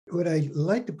what I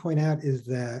like to point out is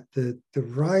that the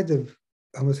rise of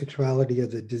homosexuality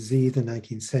as a disease in the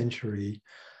 19th century,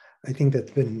 I think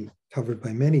that's been covered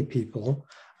by many people.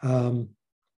 Um,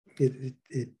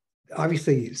 it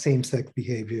obviously same-sex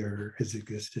behavior has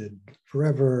existed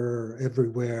forever,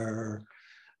 everywhere.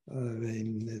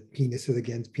 And penises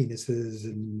against penises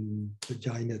and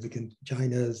vaginas against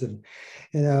vaginas, and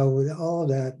all of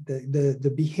that.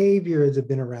 The behaviors have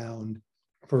been around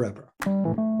forever.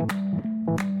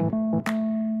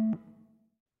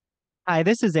 Hi,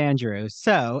 this is Andrew.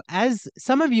 So, as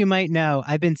some of you might know,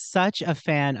 I've been such a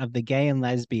fan of the Gay and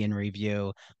Lesbian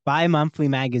Review, bi-monthly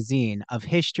magazine of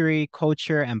history,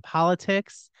 culture, and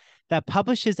politics that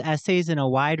publishes essays in a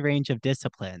wide range of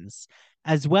disciplines,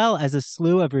 as well as a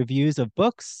slew of reviews of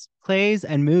books, plays,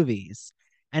 and movies,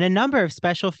 and a number of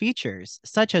special features,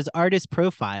 such as artist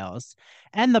profiles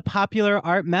and the popular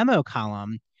Art Memo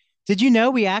column. Did you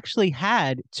know we actually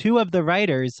had two of the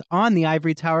writers on the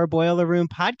Ivory Tower Boiler Room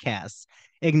podcast,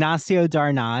 Ignacio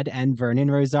Darnad and Vernon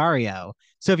Rosario?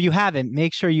 So if you haven't,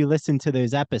 make sure you listen to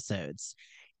those episodes.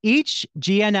 Each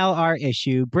GNLR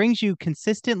issue brings you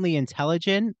consistently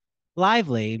intelligent,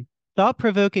 lively, thought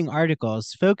provoking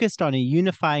articles focused on a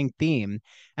unifying theme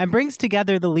and brings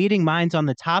together the leading minds on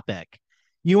the topic.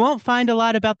 You won't find a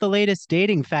lot about the latest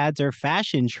dating fads or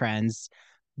fashion trends,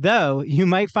 though you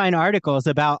might find articles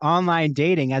about online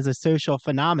dating as a social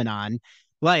phenomenon,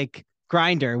 like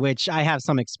Grindr, which I have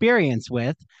some experience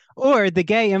with, or the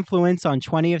gay influence on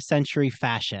 20th century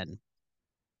fashion.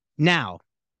 Now,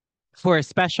 for a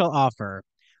special offer,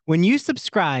 when you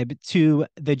subscribe to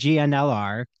the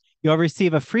GNLR, you'll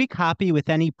receive a free copy with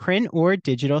any print or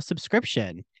digital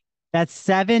subscription. That's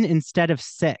 7 instead of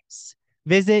 6.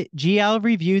 Visit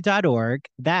glreview.org.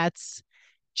 That's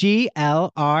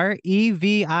glreview.org.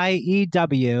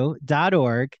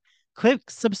 Click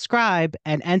subscribe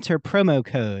and enter promo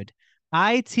code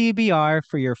ITBR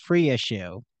for your free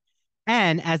issue.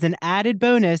 And as an added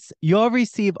bonus, you'll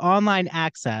receive online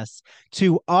access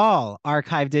to all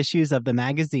archived issues of the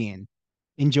magazine.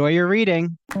 Enjoy your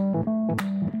reading.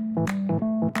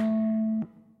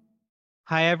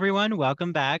 Hi, everyone.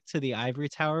 Welcome back to the Ivory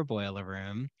Tower Boiler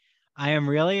Room. I am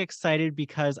really excited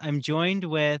because I'm joined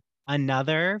with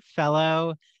another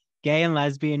fellow Gay and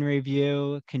Lesbian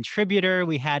Review contributor.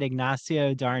 We had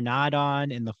Ignacio Darnad on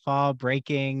in the fall,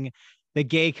 breaking the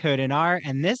gay code in art.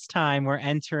 And this time we're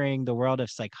entering the world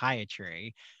of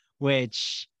psychiatry,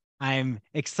 which I'm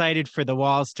excited for the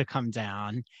walls to come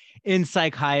down in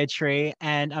psychiatry.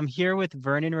 And I'm here with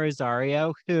Vernon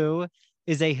Rosario, who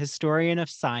is a historian of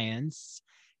science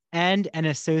and an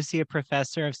associate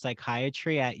professor of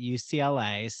psychiatry at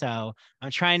UCLA. So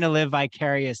I'm trying to live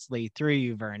vicariously through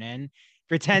you, Vernon,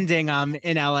 pretending I'm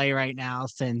in LA right now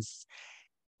since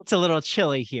it's a little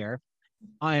chilly here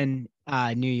in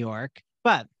New York.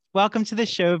 But welcome to the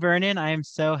show, Vernon. I am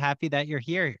so happy that you're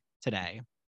here today.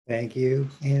 Thank you,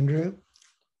 Andrew.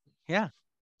 Yeah.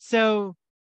 So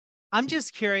I'm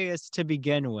just curious to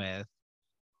begin with,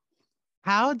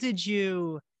 how did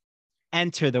you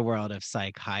enter the world of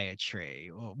psychiatry?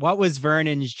 What was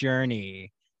Vernon's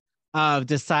journey of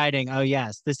deciding, oh,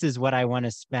 yes, this is what I want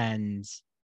to spend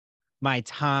my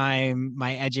time,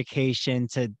 my education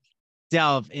to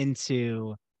delve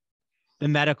into the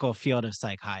medical field of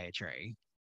psychiatry?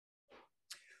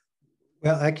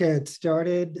 Well, I had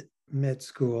started med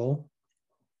school,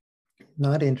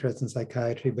 not interested in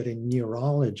psychiatry, but in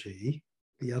neurology,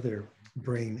 the other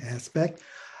brain aspect.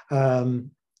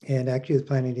 And actually was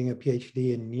planning to do a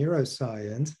PhD in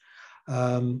neuroscience.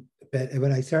 But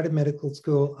when I started medical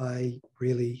school, I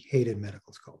really hated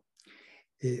medical school.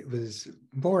 It was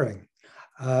boring.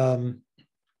 And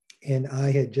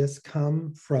I had just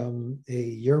come from a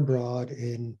year abroad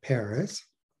in Paris,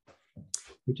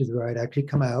 which is where I'd actually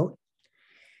come out.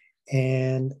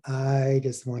 And I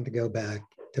just wanted to go back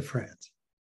to France.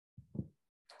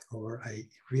 Or I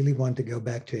really wanted to go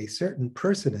back to a certain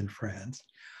person in France.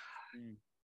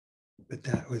 But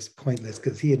that was pointless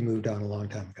because he had moved on a long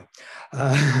time ago.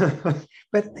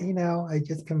 But, I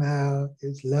just come out,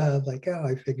 it's love, like, oh,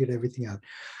 I figured everything out.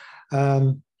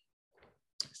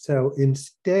 So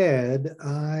instead,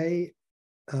 I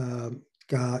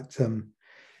got some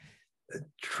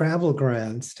travel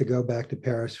grants to go back to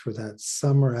Paris for that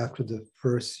summer after the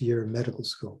first year of medical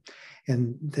school.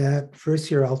 And that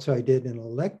first year also, I did an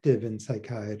elective in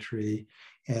psychiatry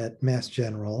at Mass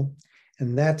General.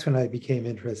 And that's when I became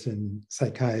interested in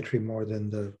psychiatry more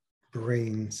than the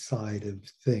brain side of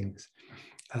things.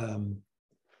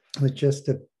 With just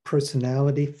a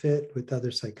personality fit with other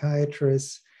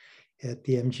psychiatrists at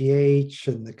the MGH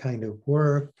and the kind of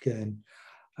work, and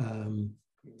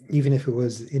even if it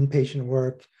was inpatient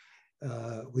work,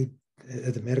 we,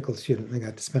 as a medical student, I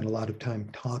got to spend a lot of time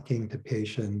talking to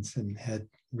patients and had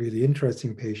really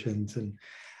interesting patients. And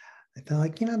I thought,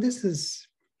 like, it's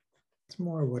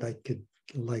more what I could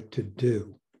like to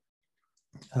do.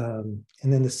 And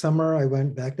then the summer, I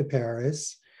went back to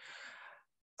Paris,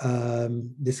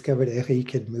 discovered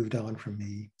Eric had moved on from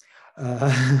me.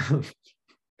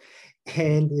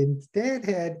 And instead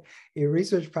had a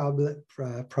research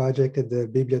project at the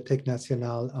Bibliothèque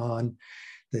Nationale on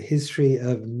the history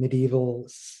of medieval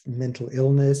mental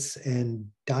illness and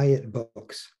diet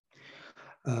books.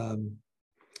 So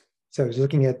I was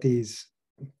looking at these,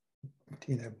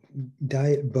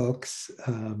 diet books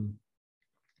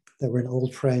that were in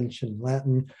Old French and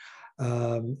Latin.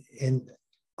 And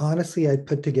honestly, I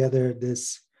put together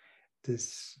this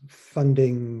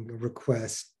funding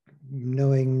request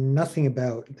knowing nothing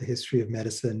about the history of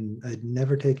medicine. I'd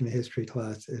never taken a history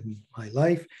class in my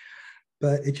life,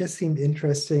 but it just seemed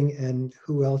interesting. And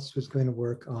who else was going to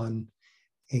work on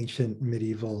ancient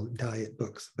medieval diet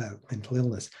books about mental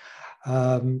illness?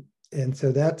 And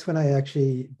so that's when I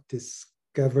actually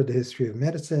discovered the history of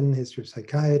medicine, history of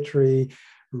psychiatry,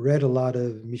 read a lot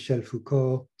of Michel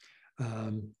Foucault,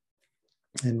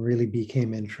 and really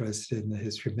became interested in the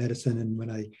history of medicine. And when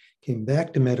I came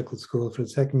back to medical school for the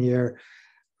second year,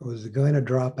 I was going to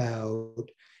drop out.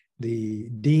 The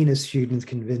dean of students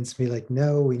convinced me, like,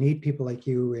 no, we need people like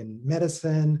you in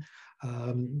medicine.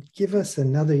 Give us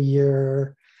another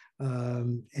year.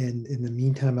 And in the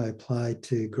meantime, I applied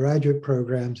to graduate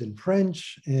programs in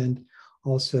French and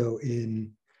also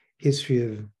in history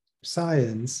of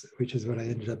science, which is what I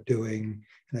ended up doing.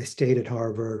 And I stayed at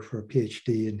Harvard for a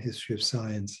PhD in history of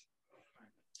science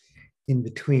in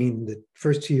between the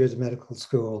first 2 years of medical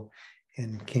school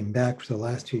and came back for the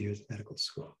last 2 years of medical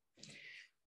school.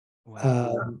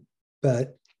 Wow.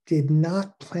 But did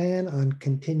not plan on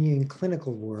continuing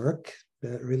clinical work,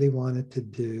 but really wanted to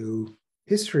do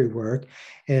history work.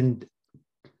 And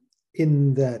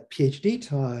in that PhD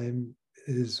time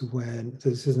is when, so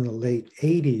this is in the late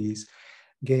 80s,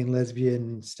 gay and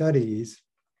lesbian studies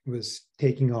was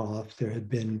taking off. There had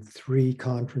been 3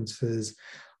 conferences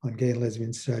on gay and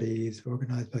lesbian studies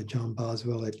organized by John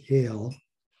Boswell at Yale.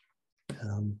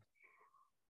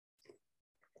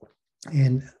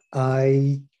 And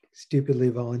I stupidly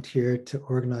volunteered to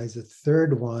organize a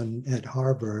 3rd one at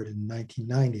Harvard in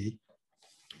 1990,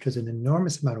 which was an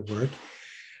enormous amount of work,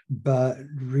 but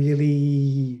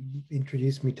really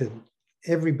introduced me to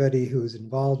everybody who was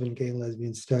involved in gay and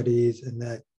lesbian studies in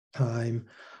that time.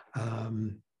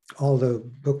 All the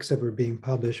books that were being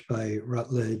published by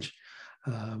Routledge.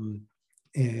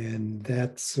 And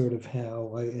that's sort of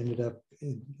how I ended up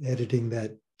editing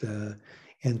that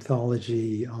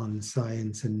anthology on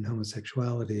science and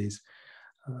homosexualities.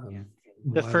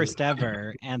 The first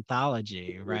ever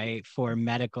anthology, right, for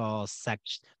medical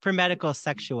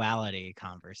sexuality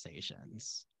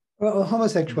conversations. Well,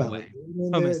 homosexuality.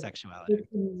 Homosexuality. There's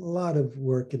been a lot of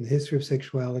work in the history of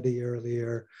sexuality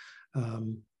earlier.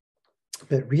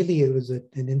 But really, it was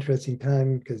an interesting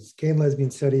time because gay and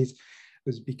lesbian studies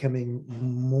was becoming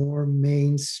more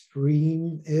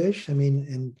mainstream-ish. I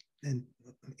mean, and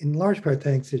in large part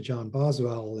thanks to John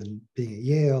Boswell and being at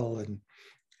Yale. And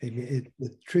the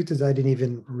truth is, I didn't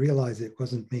even realize it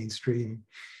wasn't mainstream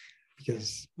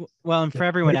because. Well, and for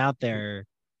everyone out there,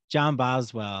 John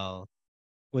Boswell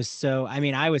was so. I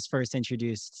mean, I was first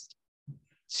introduced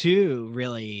to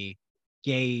really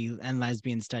gay and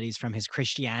lesbian studies from his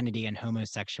Christianity and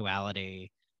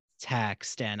homosexuality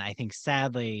text. And I think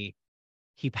sadly,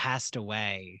 he passed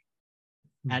away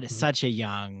at such a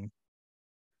young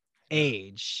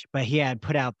age, but he had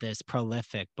put out this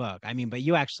prolific book. I mean, but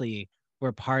you actually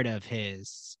were part of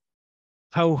his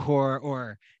cohort,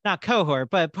 or not cohort,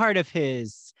 but part of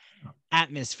his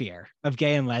atmosphere of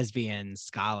gay and lesbian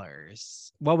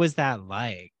scholars. What was that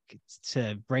like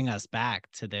to bring us back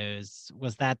to those?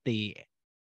 Was that the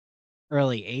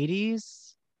early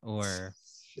 80s or?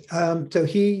 So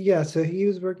he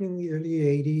was working in the early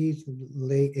 80s,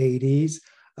 late 80s.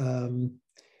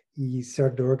 He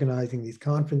started organizing these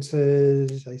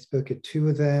conferences. I spoke at 2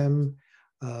 of them.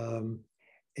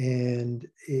 And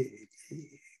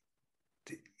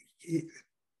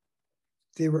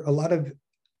there were a lot of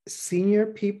senior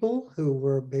people who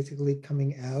were basically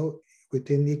coming out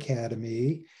within the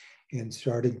academy and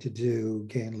starting to do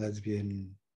gay and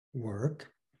lesbian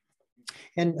work.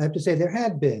 And I have to say, there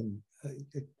had been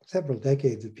several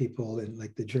decades of people in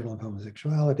like the Journal of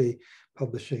Homosexuality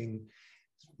publishing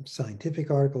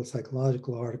scientific articles,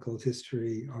 psychological articles,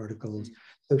 history articles,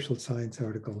 social science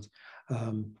articles.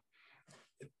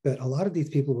 but a lot of these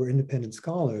people were independent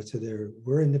scholars. So there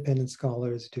were independent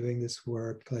scholars doing this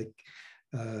work, like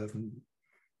um,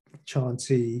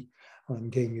 Chauncey on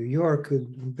Gay New York,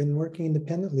 who'd been working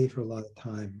independently for a lot of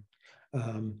time.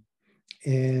 Um,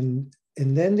 and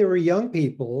then there were young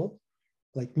people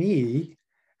like me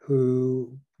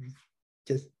who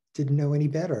just didn't know any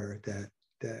better,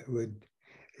 that would,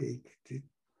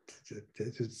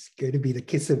 it's going to be the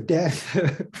kiss of death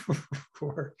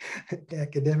for an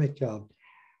academic job.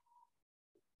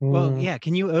 Well, yeah,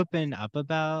 can you open up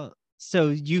about, so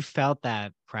you felt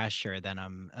that pressure, then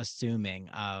I'm assuming,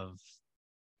 of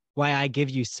why I give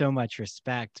you so much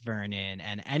respect, Vernon,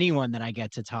 and anyone that I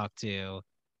get to talk to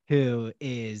who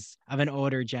is of an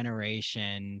older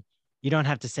generation. You don't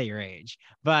have to say your age,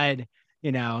 but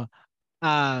you know,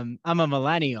 I'm a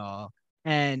millennial,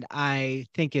 and I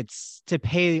think it's to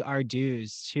pay our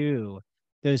dues to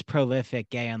those prolific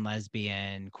gay and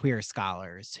lesbian queer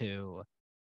scholars who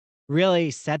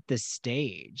really set the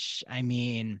stage. I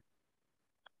mean,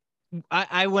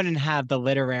 I wouldn't have the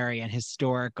literary and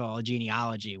historical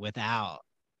genealogy without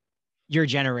your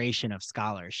generation of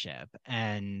scholarship.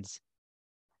 And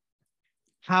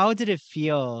how did it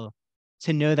feel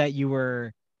to know that you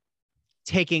were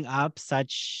taking up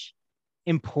such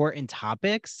important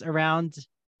topics around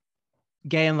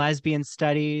gay and lesbian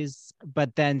studies,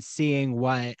 but then seeing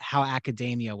how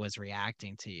academia was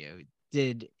reacting to you?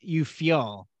 Did you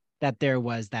feel that there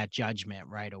was that judgment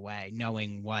right away,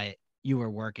 knowing what you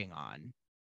were working on?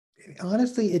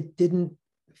 Honestly, it didn't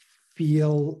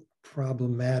feel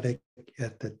problematic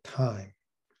at the time.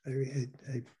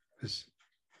 I was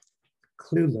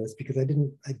clueless because I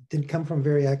didn't come from a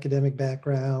very academic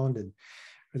background and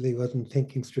really wasn't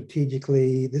thinking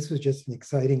strategically. This was just an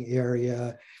exciting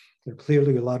area. There are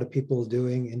clearly a lot of people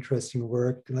doing interesting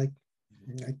work, like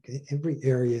every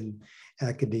area in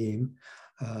academia.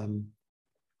 Um,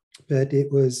 but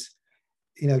it was,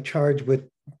 charged with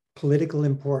political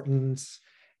importance.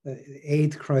 The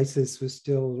AIDS crisis was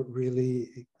still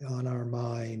really on our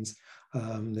minds.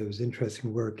 There was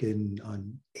interesting work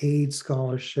on AIDS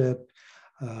scholarship.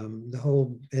 The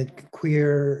whole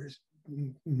queer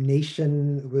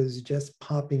nation was just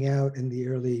popping out in the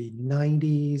early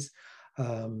 90s.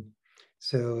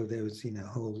 So there was, a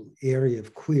whole area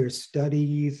of queer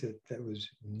studies that was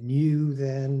new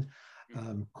then.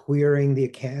 Queering the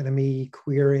academy,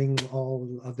 queering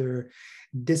all other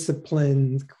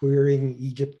disciplines, queering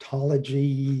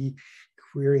Egyptology,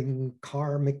 queering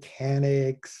car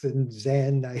mechanics and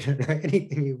Zen. I don't know,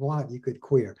 anything you want, you could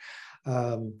queer.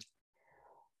 So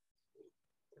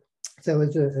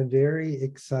it's a very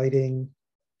exciting,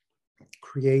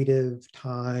 creative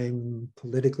time,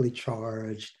 politically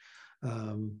charged.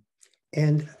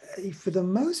 And for the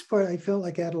most part, I felt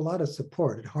like I had a lot of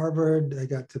support. At Harvard, I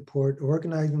got support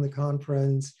organizing the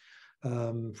conference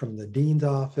from the dean's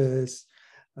office.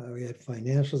 We had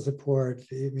financial support.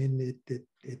 I mean,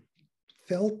 it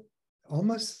felt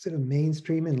almost sort of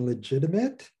mainstream and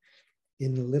legitimate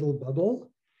in a little bubble,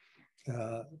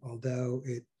 although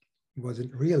it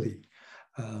wasn't really.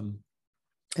 And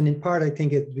in part, I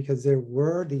think it's because there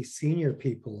were these senior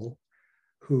people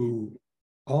who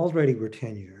already were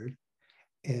tenured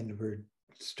and were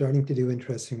starting to do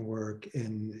interesting work,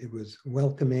 and it was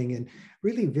welcoming, and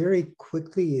really very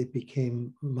quickly it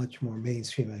became much more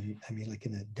mainstream. I mean, like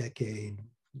in a decade,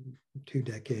 2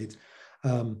 decades.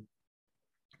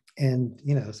 And,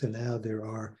 so now there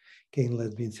are gay and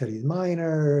lesbian studies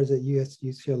minors at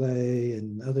UCLA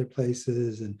and other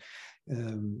places, and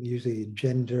usually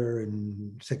gender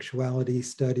and sexuality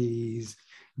studies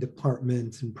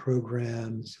departments and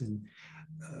programs. And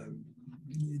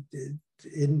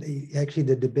actually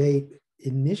the debate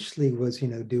initially was,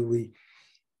 do we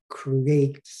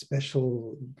create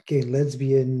special gay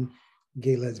lesbian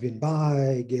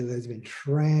bi, gay lesbian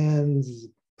trans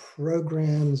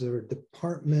programs or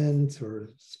departments or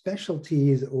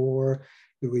specialties, or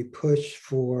do we push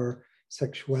for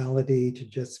sexuality to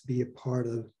just be a part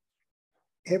of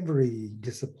every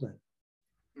discipline?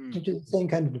 Which is the same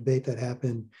kind of debate that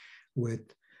happened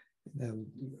with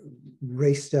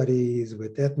race studies,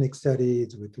 with ethnic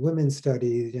studies, with women's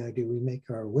studies. Do we make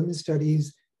our women's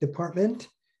studies department,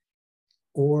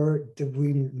 or do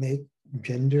we make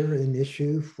gender an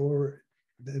issue for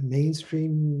the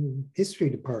mainstream history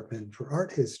department, for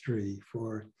art history,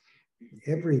 for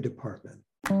every department?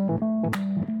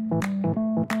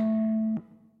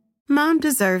 Mom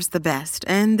deserves the best,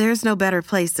 and there's no better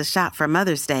place to shop for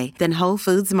Mother's Day than Whole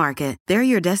Foods Market. They're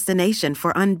your destination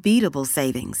for unbeatable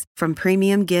savings, from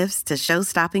premium gifts to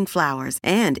show-stopping flowers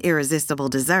and irresistible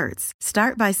desserts.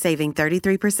 Start by saving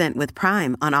 33% with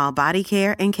Prime on all body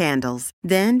care and candles.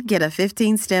 Then get a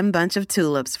 15-stem bunch of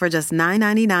tulips for just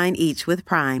 $9.99 each with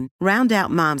Prime. Round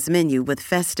out Mom's menu with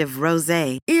festive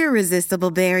rosé,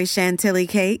 irresistible berry chantilly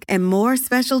cake, and more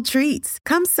special treats.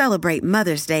 Come celebrate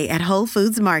Mother's Day at Whole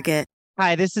Foods Market.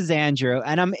 Hi, this is Andrew,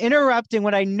 and I'm interrupting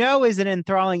what I know is an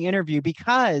enthralling interview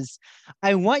because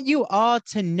I want you all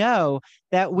to know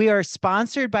that we are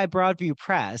sponsored by Broadview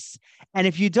Press. And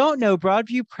if you don't know,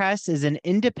 Broadview Press is an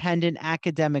independent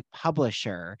academic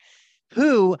publisher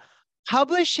who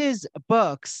publishes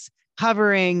books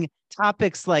covering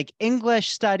topics like English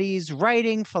studies,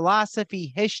 writing,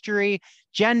 philosophy, history,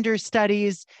 gender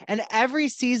studies. And every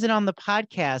season on the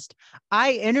podcast,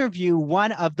 I interview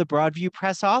one of the Broadview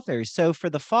Press authors. So for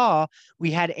the fall,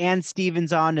 we had Anne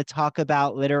Stevens on to talk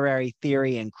about literary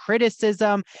theory and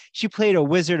criticism. She played a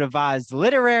Wizard of Oz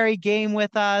literary game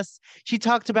with us. She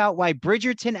talked about why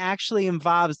Bridgerton actually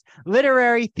involves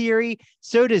literary theory.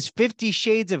 So does 50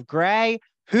 Shades of Grey.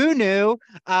 Who knew?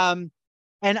 And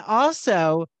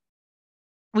also,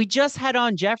 we just had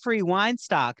on Jeffrey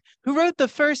Weinstock, who wrote the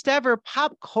first ever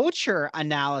pop culture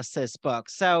analysis book.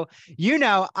 So,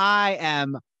 I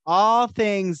am all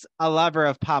things a lover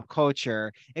of pop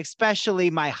culture, especially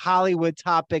my Hollywood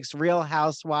topics, Real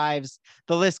Housewives,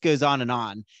 the list goes on and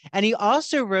on. And he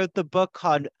also wrote the book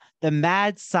called The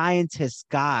Mad Scientist's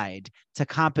Guide to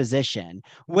Composition,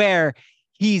 where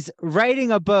he's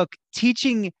writing a book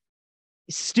teaching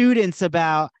students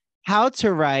about how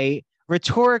to write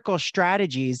rhetorical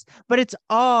strategies, but it's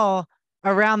all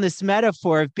around this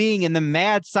metaphor of being in the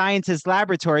mad scientist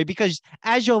laboratory, because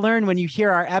as you'll learn when you hear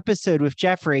our episode with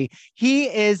Jeffrey, he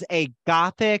is a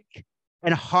gothic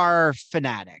and horror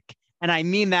fanatic. And I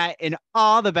mean that in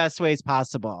all the best ways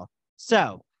possible.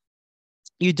 So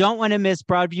you don't want to miss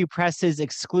Broadview Press's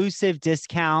exclusive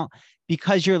discount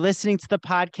because you're listening to the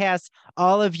podcast.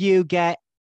 All of you get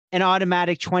an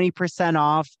automatic 20%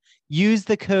 off. Use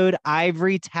the code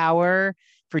Ivory Tower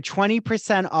for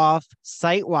 20% off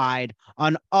site-wide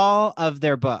on all of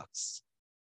their books.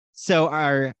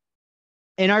 So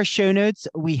in our show notes,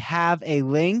 we have a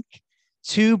link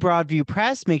to Broadview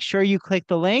Press. Make sure you click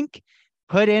the link,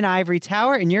 put in Ivory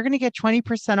Tower, and you're going to get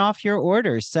 20% off your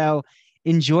order. So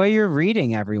enjoy your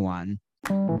reading, everyone.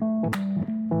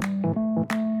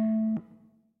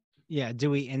 Yeah,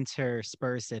 do we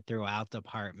intersperse it throughout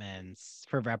departments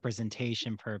for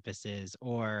representation purposes,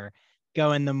 or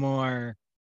go in the more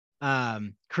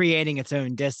creating its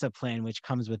own discipline, which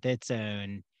comes with its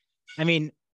own? I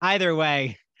mean, either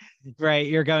way, right,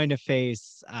 you're going to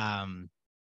face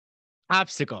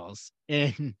obstacles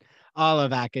in all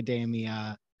of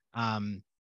academia. And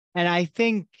I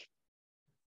think,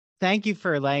 thank you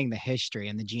for laying the history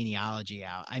and the genealogy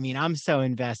out. I mean, I'm so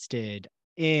invested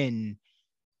in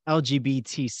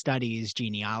LGBT studies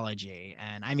genealogy.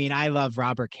 And I mean, I love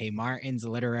Robert K. Martin's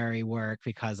literary work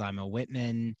because I'm a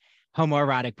Whitman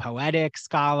homoerotic poetic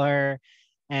scholar.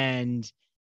 And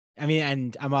I mean,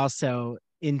 and I'm also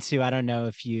into, I don't know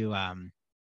if you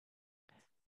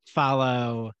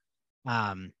follow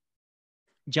John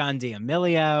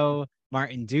D'Amelio,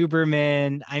 Martin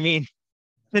Duberman. I mean,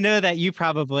 to know that you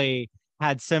probably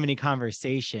had so many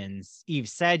conversations, Eve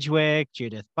Sedgwick,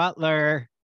 Judith Butler,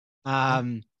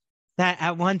 that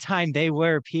at one time they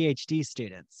were PhD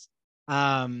students.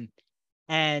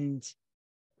 And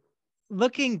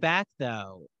looking back,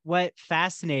 though, what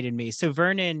fascinated me, so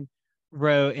Vernon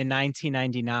wrote in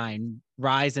 1999,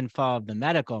 Rise and Fall of the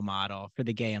Medical Model for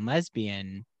the Gay and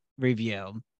Lesbian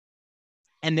Review.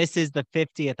 And this is the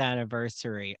 50th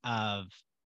anniversary of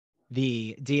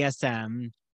the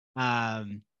DSM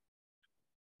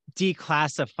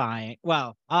declassifying.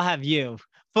 Well, I'll have you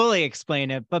fully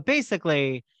explain it, but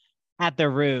basically at the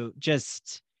root,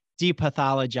 just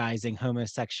depathologizing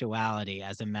homosexuality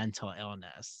as a mental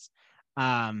illness.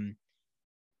 And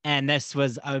this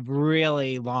was a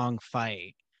really long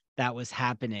fight that was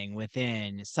happening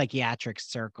within psychiatric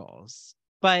circles.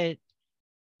 But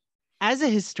as a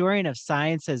historian of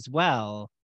science as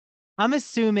well, I'm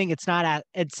assuming it's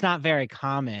not very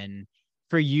common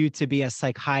for you to be a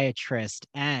psychiatrist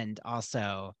and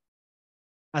also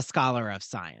a scholar of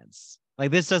science. Like,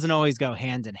 this doesn't always go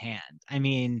hand in hand. I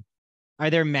mean,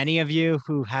 are there many of you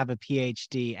who have a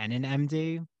PhD and an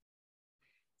MD?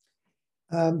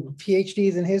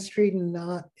 PhDs in history,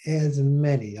 not as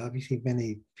many. Obviously,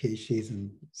 many PhDs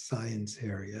in science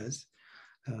areas.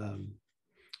 There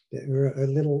were a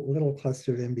little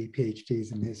cluster of MD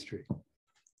PhDs in history.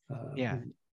 Yeah.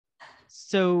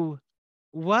 So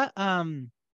what, and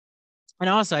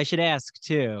also I should ask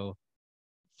too,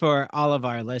 for all of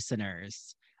our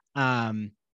listeners,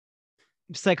 um,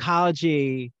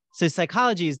 psychology, so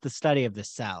psychology is the study of the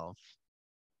self.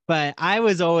 But I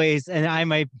was always, and I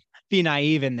might be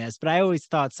naive in this, but I always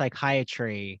thought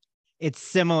psychiatry, it's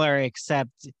similar,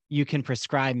 except you can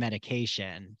prescribe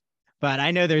medication. But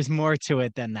I know there's more to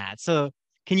it than that. So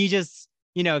can you just,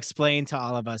 explain to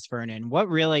all of us, Vernon, what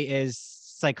really is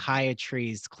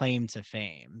psychiatry's claim to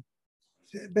fame?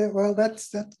 Well,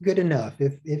 that's good enough.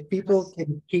 If people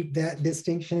can keep that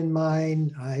distinction in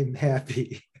mind, I'm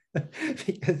happy.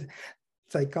 Because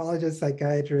psychologists,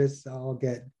 psychiatrists all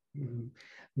get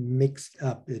mixed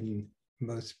up in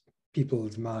most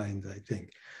people's minds, I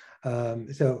think.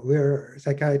 So we're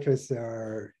psychiatrists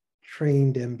are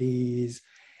trained MDs,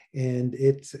 and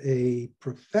it's a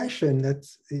profession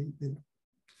that's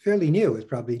fairly new. It's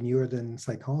probably newer than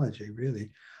psychology,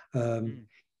 really,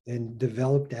 and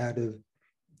developed out of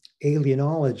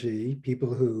alienology,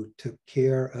 people who took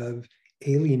care of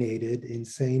alienated,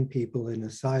 insane people in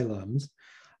asylums.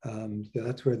 So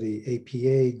that's where the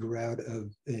APA grew out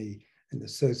of an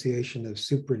association of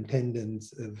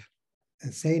superintendents of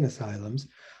insane asylums.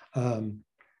 And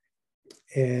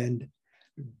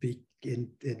it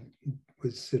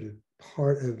was sort of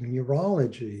part of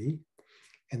neurology.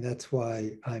 And that's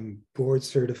why I'm board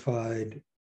certified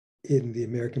in the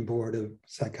American Board of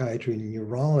Psychiatry and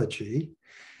Neurology.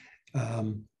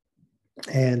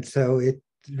 And so it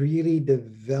really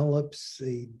develops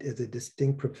as a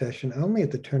distinct profession only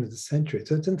at the turn of the century.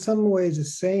 So it's in some ways the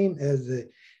same as the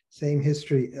same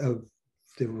history of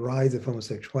the rise of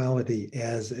homosexuality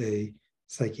as a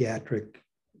psychiatric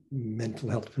mental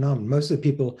health phenomenon. Most of the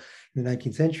people in the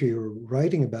 19th century who were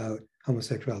writing about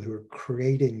homosexuality, who were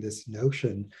creating this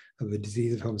notion of a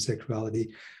disease of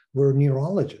homosexuality, were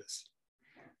neurologists.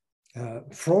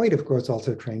 Freud, of course,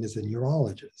 also trained as a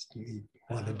neurologist. He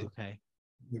wanted to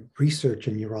research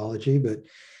in neurology, but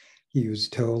he was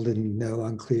told in no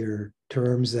unclear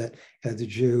terms that as a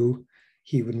Jew,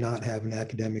 he would not have an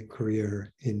academic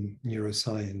career in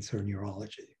neuroscience or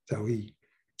neurology. So he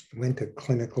went to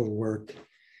clinical work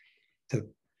to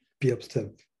be able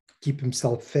to keep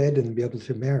himself fed and be able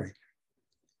to marry.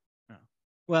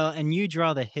 Well, and you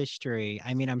draw the history.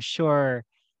 I mean, I'm sure,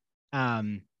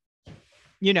 and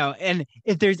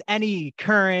if there's any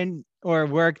current or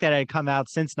work that had come out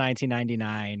since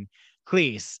 1999,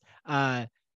 please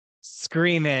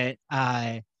scream it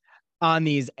on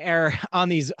these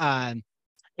airwaves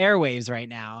right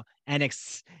now and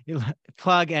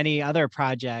plug any other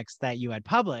projects that you had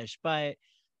published. But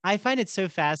I find it so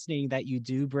fascinating that you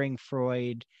do bring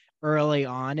Freud early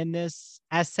on in this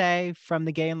essay from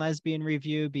the Gay and Lesbian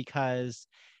Review, because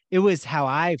it was how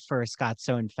I first got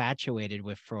so infatuated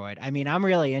with Freud. I mean, I'm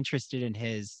really interested in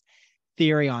his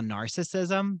theory on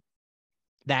narcissism,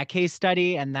 that case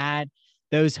study, and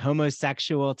those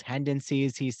homosexual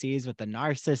tendencies he sees with the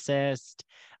narcissist.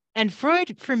 And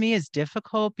Freud, for me, is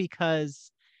difficult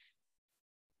because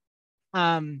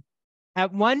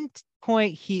at one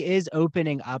point he is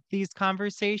opening up these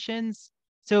conversations.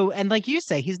 So, and like you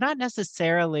say, he's not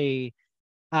necessarily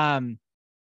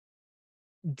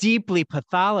deeply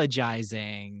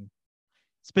pathologizing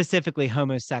specifically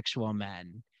homosexual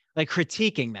men, like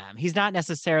critiquing them. He's not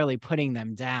necessarily putting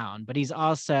them down, but he's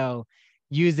also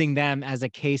using them as a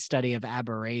case study of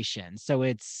aberration. So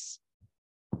it's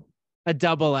a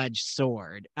double-edged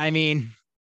sword. I mean,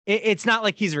 it's not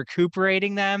like he's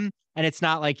recuperating them, and it's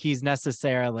not like he's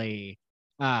necessarily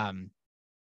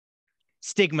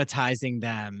stigmatizing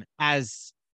them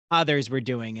as others were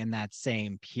doing in that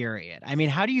same period. I mean,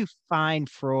 how do you find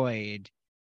Freud?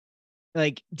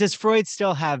 Like, does Freud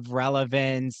still have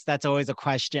relevance? That's always a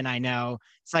question. I know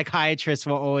psychiatrists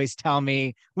will always tell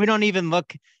me we don't even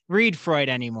read Freud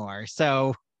anymore.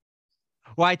 So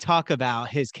why talk about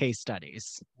his case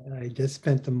studies? I just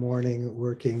spent the morning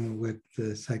working with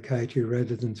the psychiatry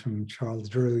residents from Charles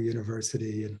Drew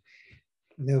University, and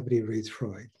nobody reads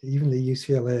Freud. Even the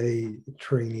UCLA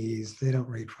trainees, they don't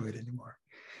read Freud anymore.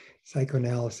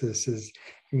 Psychoanalysis is,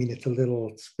 I mean, it's a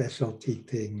little specialty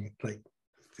thing.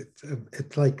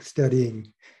 It's like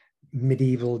studying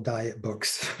medieval diet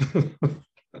books.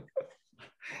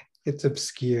 It's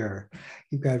obscure.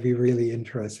 You've got to be really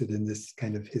interested in this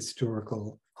kind of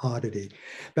historical oddity.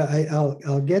 But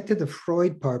I'll get to the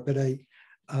Freud part. But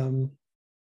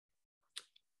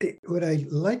what I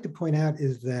like to point out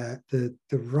is that the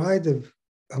rise of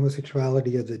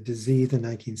homosexuality as a disease in the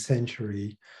 19th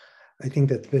century, I think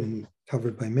that's been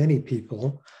covered by many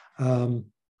people.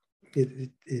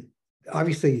 It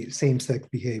obviously, same-sex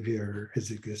behavior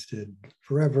has existed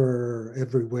forever,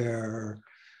 everywhere.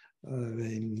 I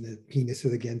mean,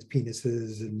 penises against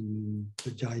penises and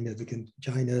vaginas against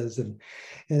vaginas, and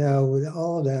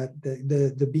all of that.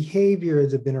 The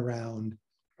behaviors have been around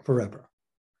forever.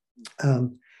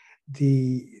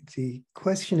 The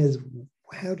question is,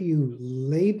 how do you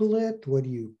label it? What do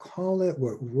you call it?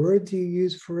 What words do you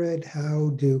use for it?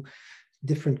 How do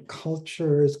different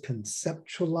cultures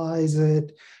conceptualize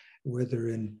it, whether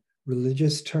in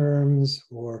religious terms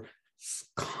or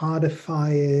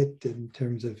codify it in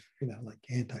terms of, like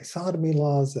anti-sodomy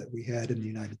laws that we had in the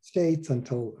United States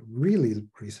until really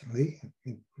recently,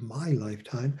 in my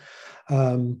lifetime,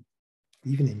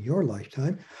 even in your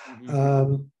lifetime,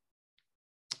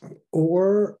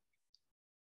 or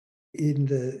in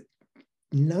the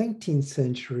 19th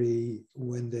century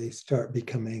when they start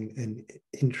becoming an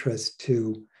interest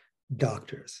to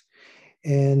doctors.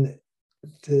 And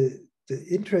the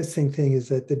interesting thing is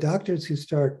that the doctors who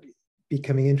start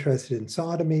becoming interested in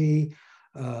sodomy,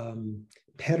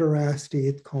 pederasty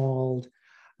it's called,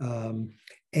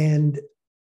 and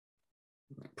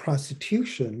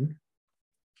prostitution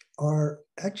are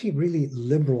actually really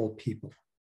liberal people.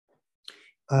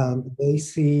 They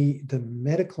see the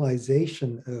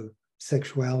medicalization of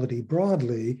sexuality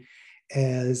broadly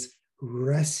as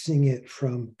wresting it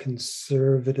from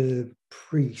conservative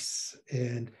priests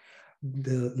and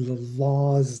the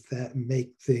laws that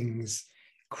make things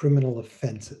criminal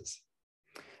offenses,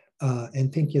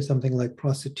 and thinking of something like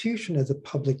prostitution as a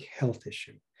public health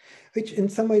issue, which in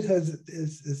some ways has a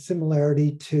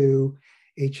similarity to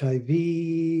HIV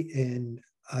and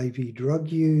IV drug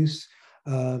use,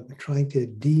 trying to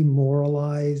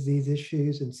demoralize these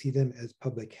issues and see them as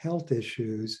public health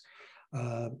issues.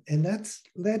 And that's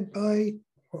led by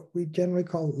what we generally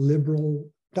call liberal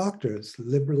doctors,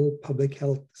 liberal public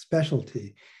health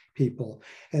specialty people.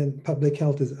 And public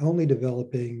health is only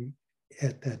developing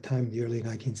at that time, the early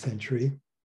 19th century.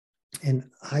 And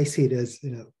I see it as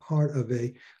part of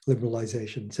a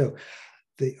liberalization. So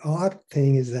the odd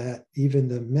thing is that even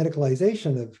the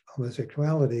medicalization of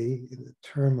homosexuality, the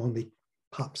term only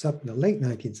pops up in the late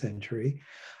 19th century,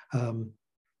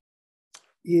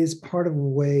 is part of a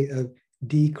way of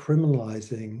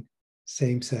decriminalizing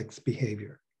same-sex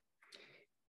behavior.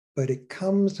 But it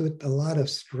comes with a lot of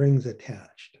strings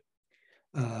attached.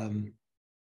 And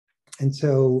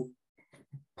so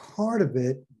part of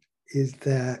it is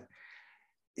that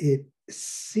it's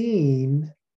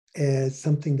seen as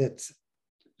something that's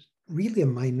really a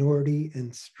minority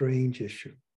and strange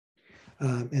issue.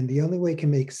 And the only way it can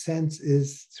make sense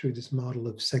is through this model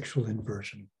of sexual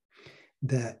inversion,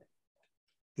 that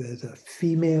there's a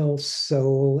female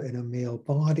soul in a male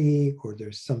body, or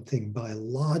there's something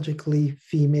biologically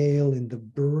female in the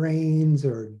brains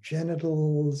or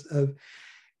genitals of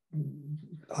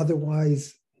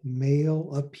otherwise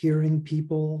male appearing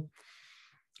people.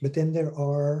 But then there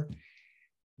are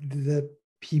the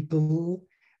people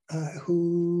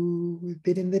who've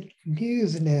been in the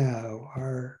news now,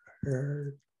 are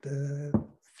the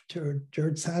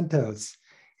George Santos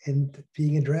and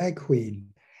being a drag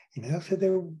queen. So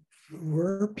there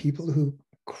were people who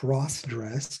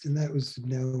cross-dressed, and that was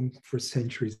known for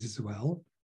centuries as well.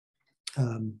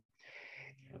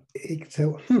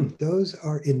 Those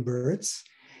are inverts.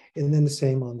 And then the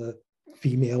same on the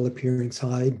female appearing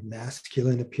side,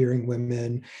 masculine appearing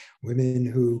women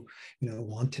who,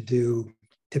 want to do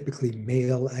typically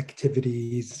male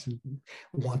activities,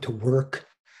 want to work,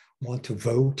 want to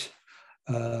vote,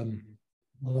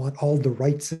 want all the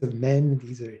rights of men.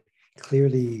 These are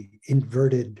clearly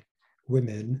inverted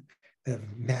women have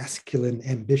masculine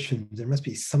ambitions. There must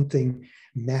be something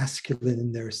masculine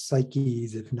in their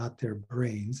psyches, if not their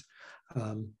brains.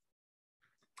 And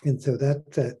so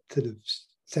that sort of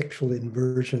sexual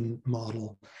inversion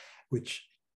model, which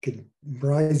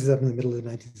rises up in the middle of the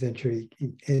 19th century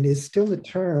and is still a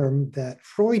term that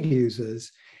Freud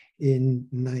uses in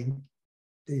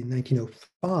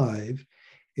 1905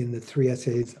 in the 3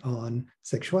 essays on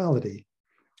sexuality.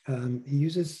 He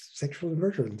uses sexual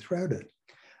inversion throughout it.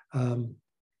 So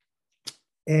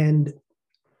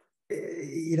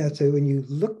when you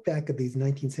look back at these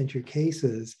 19th century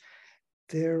cases,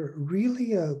 they're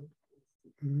really a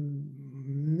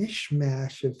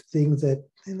mishmash of things that,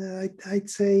 I'd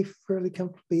say fairly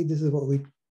comfortably, this is what we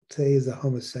say is a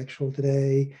homosexual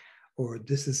today, or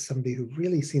this is somebody who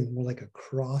really seems more like a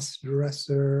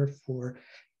cross-dresser for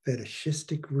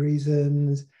fetishistic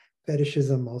reasons.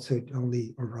 Fetishism also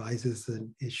only arises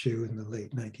an issue in the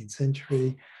late 19th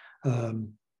century.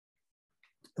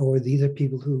 Or these are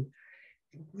people who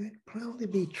would probably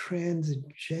be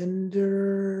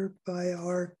transgender by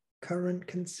our current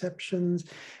conceptions,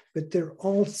 but they're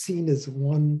all seen as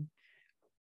one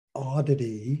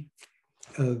oddity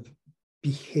of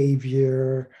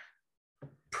behavior,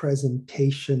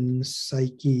 presentation,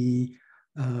 psyche.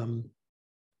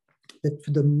 That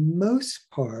for the most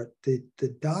part, the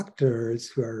doctors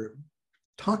who are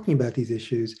talking about these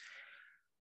issues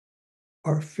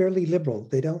are fairly liberal.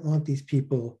 They don't want these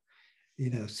people,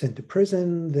 sent to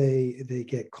prison. They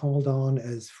get called on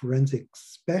as forensic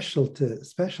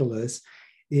specialists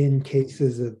in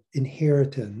cases of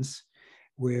inheritance,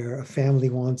 where a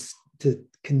family wants to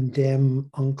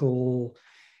condemn Uncle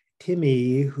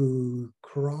Timmy, who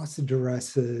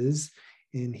cross-dresses,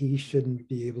 and he shouldn't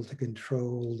be able to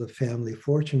control the family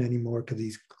fortune anymore because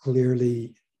he's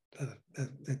clearly a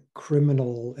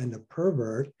criminal and a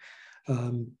pervert.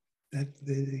 That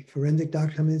the forensic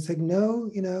doctor comes in and said, no,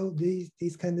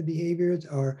 these kinds of behaviors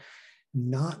are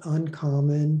not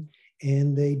uncommon,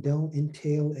 and they don't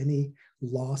entail any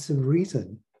loss of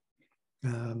reason.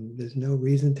 There's no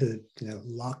reason to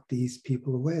lock these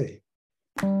people away.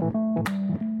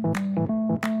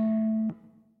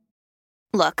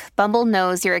 Look, Bumble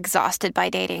knows you're exhausted by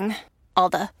dating. All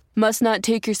the must not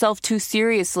take yourself too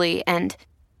seriously and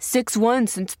 6'1"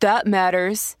 since that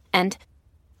matters. And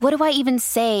what do I even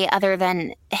say other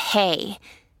than hey?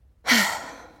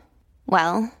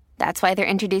 Well, that's why they're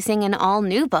introducing an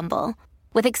all-new Bumble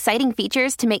with exciting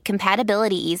features to make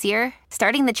compatibility easier,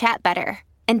 starting the chat better,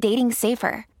 and dating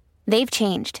safer. They've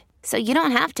changed, so you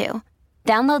don't have to.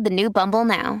 Download the new Bumble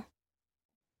now.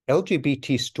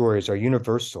 LGBT stories are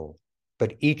universal,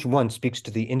 but each one speaks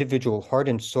to the individual heart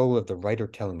and soul of the writer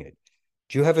telling it.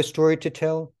 Do you have a story to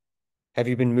tell? Have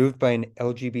you been moved by an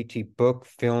LGBT book,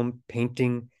 film,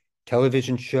 painting,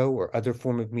 television show, or other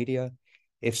form of media?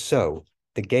 If so,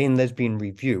 the Gay and Lesbian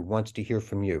Review wants to hear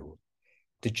from you.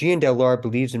 The G&LR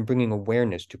believes in bringing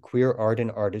awareness to queer art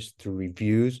and artists through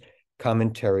reviews,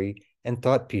 commentary, and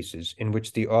thought pieces in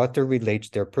which the author relates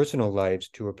their personal lives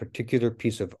to a particular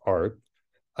piece of art,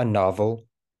 a novel,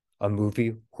 a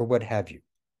movie, or what have you.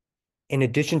 In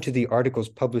addition to the articles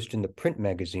published in the print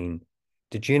magazine,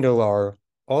 the G&LR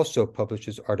also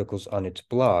publishes articles on its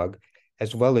blog,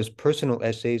 as well as personal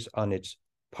essays on its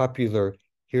popular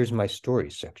Here's My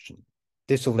Story section.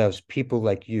 This allows people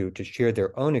like you to share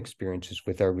their own experiences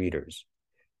with our readers.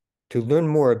 To learn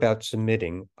more about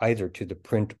submitting either to the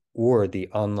print or the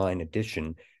online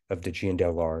edition of the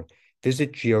G&LR,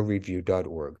 visit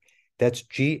georeview.org. That's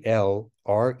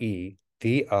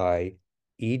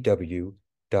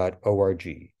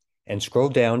GLREVIEW.org. And scroll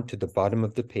down to the bottom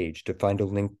of the page to find a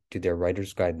link to their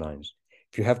writer's guidelines.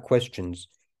 If you have questions,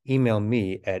 email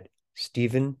me at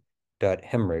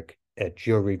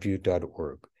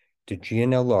stephen.hemrick@georeview.org. The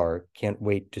G&LR can't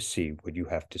wait to see what you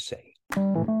have to say.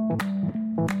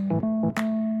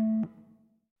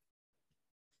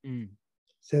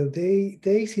 So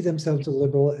they see themselves as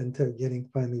liberal, and to getting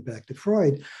finally back to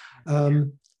Freud.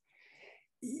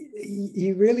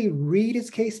 You really read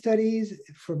his case studies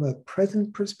from a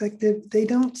present perspective, they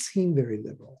don't seem very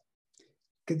liberal.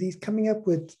 Because he's coming up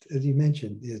with, as you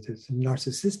mentioned, there's a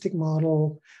narcissistic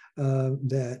model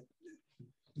that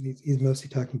he's mostly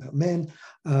talking about men.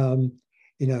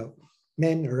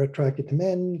 Men are attracted to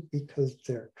men because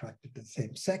they're attracted to the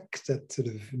same sex. That's sort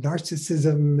of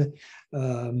narcissism.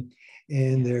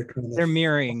 And they're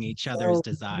mirroring each other's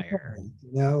desire.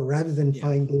 Rather than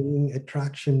finding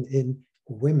attraction in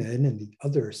women and the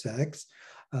other sex.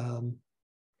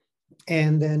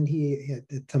 And then he,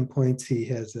 at some points, he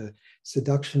has a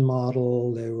seduction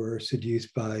model. They were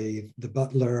seduced by the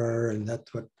butler, and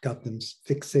that's what got them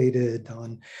fixated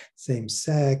on same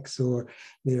sex, or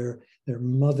their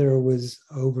mother was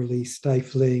overly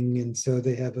stifling, and so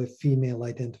they have a female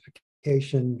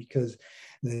identification because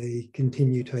they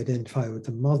continue to identify with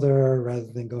the mother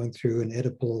rather than going through an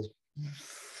Oedipal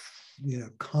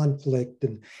conflict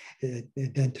and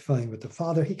identifying with the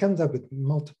father. He comes up with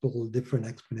multiple different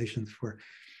explanations for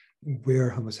where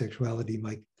homosexuality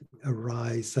might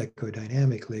arise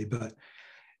psychodynamically, but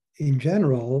in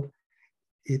general,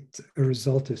 it's a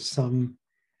result of some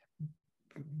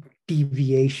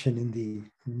deviation in the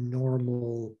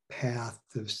normal path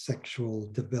of sexual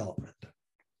development.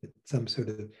 It's some sort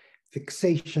of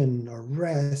fixation or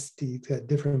rest. He's got a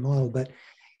different model, but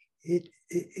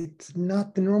it's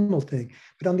not the normal thing.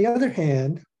 But on the other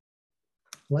hand,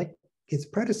 like his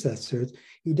predecessors,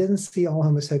 he doesn't see all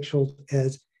homosexuals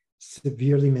as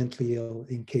severely mentally ill,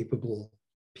 incapable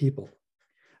people.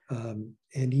 And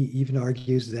he even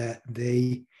argues that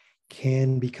they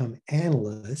can become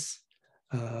analysts,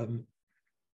 and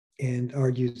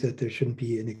argues that there shouldn't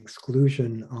be an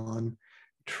exclusion on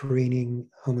training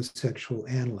homosexual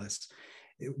analysts.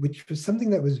 which was something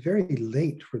that was very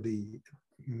late for the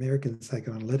American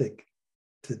psychoanalytic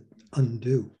to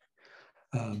undo.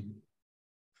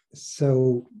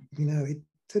 So, it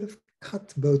sort of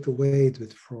cuts both ways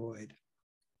with Freud.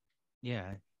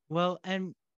 Yeah. Well,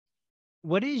 and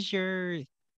what is your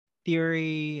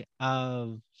theory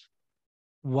of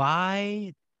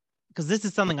why? Because this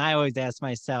is something I always ask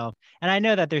myself, and I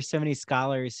know that there's so many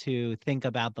scholars who think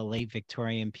about the late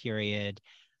Victorian period.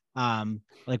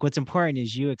 Like what's important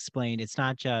is you explained it's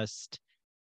not just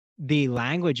the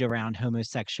language around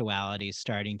homosexuality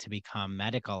starting to become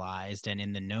medicalized and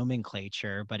in the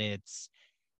nomenclature, but it's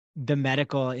the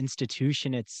medical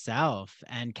institution itself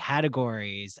and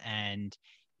categories and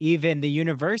even the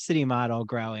university model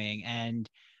growing and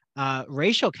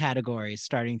racial categories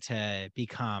starting to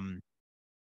become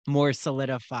more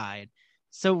solidified.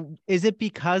 So is it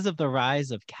because of the rise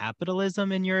of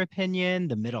capitalism, in your opinion,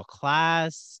 the middle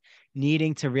class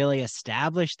needing to really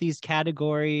establish these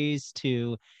categories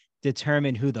to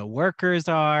determine who the workers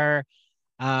are?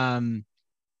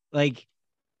 Like,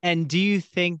 and do you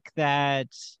think that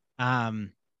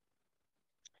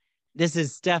this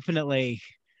is definitely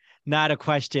not a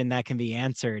question that can be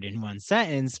answered in one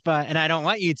sentence, and I don't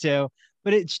want you to,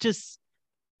 but it's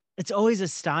always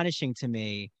astonishing to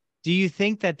me. Do you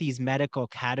think that these medical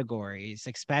categories,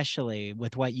 especially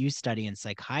with what you study in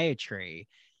psychiatry,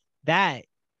 that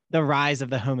the rise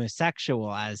of the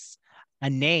homosexual as a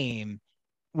name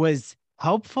was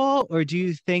helpful? Or do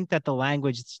you think that the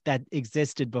language that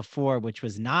existed before, which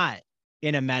was not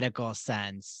in a medical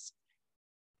sense,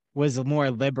 was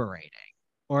more liberating?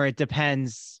 Or it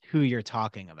depends who you're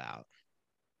talking about?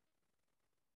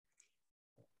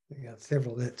 We got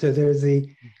several. So there's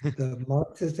the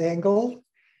Marxist angle.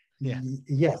 Yeah.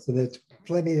 Yes, so there's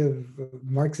plenty of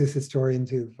Marxist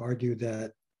historians who've argued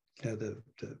that the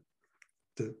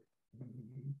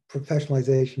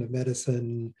professionalization of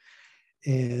medicine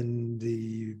and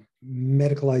the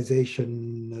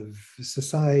medicalization of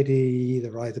society,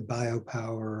 the rise of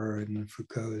biopower in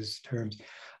Foucault's terms,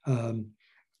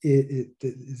 it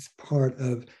is part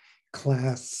of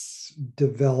class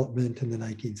development in the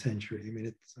 19th century. I mean,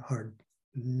 it's hard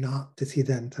not to see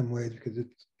that in some ways because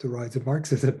it's the rise of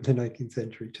Marxism in the 19th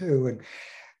century too, and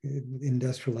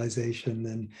industrialization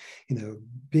and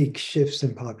big shifts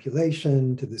in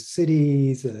population to the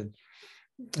cities, and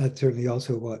that's certainly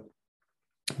also what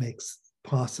makes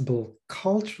possible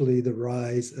culturally the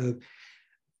rise of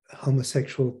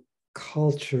homosexual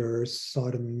cultures,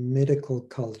 sodomitical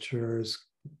cultures,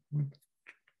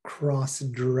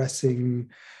 cross-dressing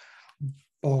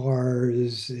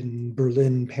bars in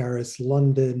Berlin, Paris,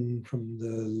 London from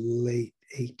the late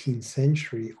 18th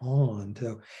century on.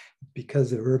 So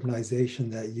because of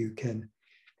urbanization that you can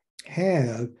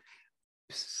have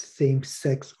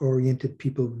same-sex oriented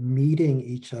people meeting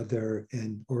each other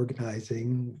and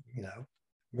organizing,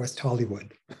 West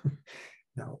Hollywood,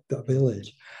 the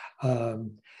Village.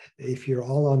 If you're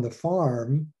all on the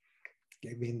farm,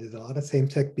 I mean, there's a lot of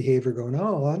same-sex behavior going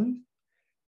on,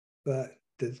 but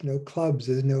there's no clubs,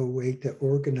 there's no way to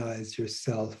organize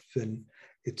yourself, and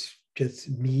it's just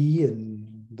me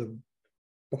and the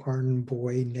barn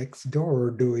boy next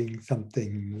door doing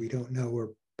something. We don't know we're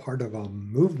part of a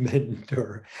movement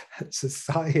or a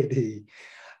society.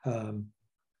 And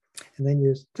then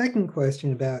your second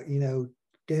question about,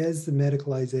 does the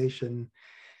medicalization,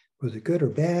 was it good or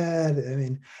bad? I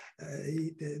mean,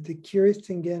 the curious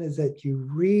thing again is that you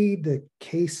read the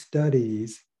case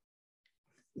studies,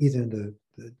 either in the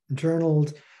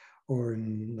journals or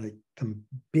in like some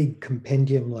big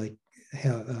compendium like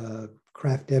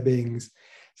Krafft-Ebing's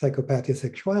Psychopathia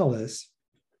Sexualis,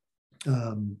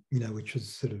 which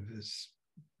was sort of this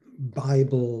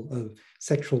Bible of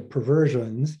sexual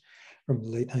perversions from the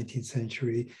late 19th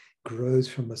century, grows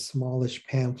from a smallish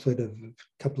pamphlet of a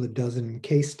couple of dozen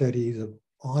case studies of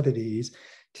oddities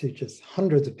to just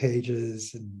hundreds of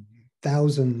pages and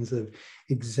thousands of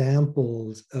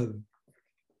examples of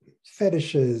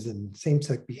fetishes and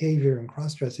same-sex behavior and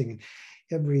cross-dressing and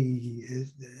every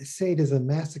sadism,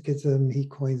 masochism, he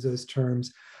coins those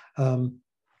terms. And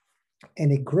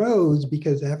it grows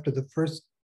because after the first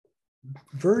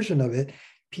version of it,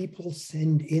 people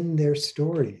send in their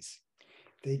stories.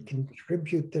 They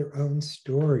contribute their own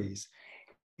stories.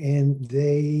 And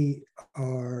they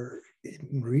are,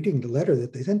 in reading the letter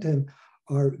that they sent to him,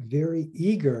 are very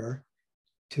eager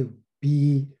to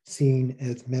be seen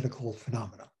as medical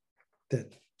phenomena.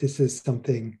 That this is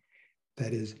something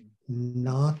that is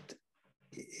not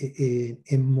an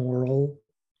immoral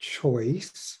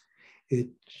choice. It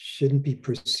shouldn't be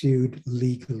pursued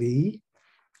legally.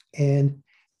 And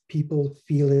people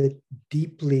feel it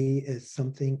deeply as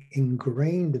something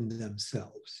ingrained in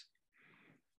themselves.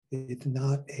 It's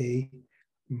not a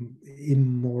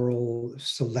immoral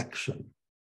selection.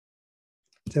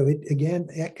 So it again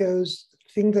echoes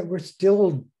things that we're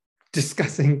still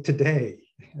discussing today,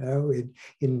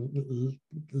 in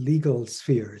legal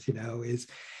spheres. Is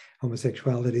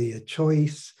homosexuality a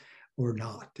choice or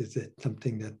not? Is it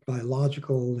something that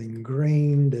biological,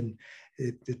 ingrained, and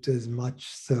it's as much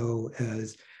so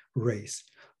as race?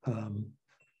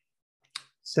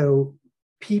 So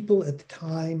people at the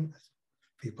time,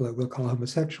 people that we'll call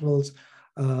homosexuals,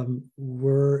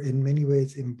 were in many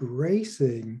ways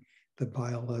embracing the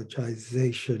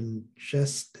biologization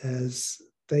just as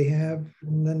they have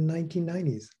in the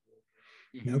 1990s.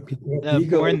 People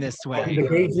Born This Way.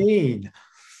 The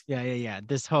Yeah.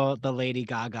 The Lady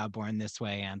Gaga Born This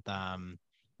Way anthem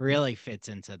really fits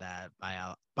into that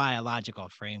biological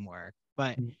framework.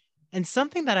 And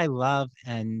something that I love,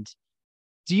 and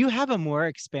do you have a more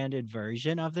expanded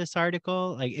version of this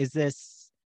article? Like, is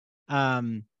this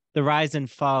the rise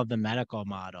and fall of the medical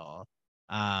model?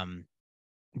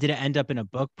 Did it end up in a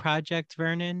book project,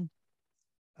 Vernon?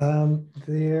 There.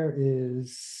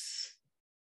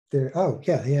 Oh,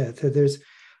 yeah. So there's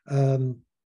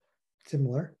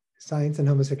similar Science and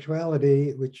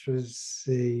Homosexuality, which was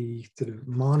a sort of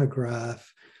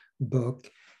monograph book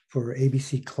for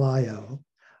ABC Clio.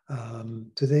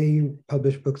 So they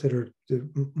publish books that are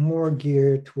more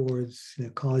geared towards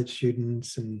college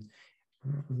students and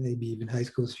maybe even high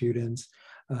school students.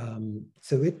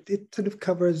 So it sort of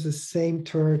covers the same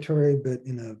territory, but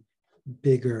in a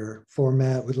bigger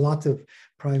format with lots of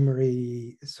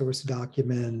primary source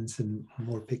documents and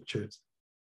more pictures.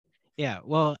 Yeah,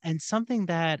 well, and something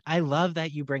that I love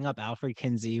that you bring up Alfred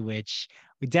Kinsey, which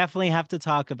we definitely have to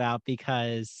talk about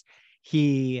because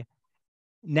he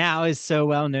now is so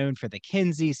well known for the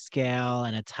Kinsey scale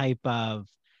and a type of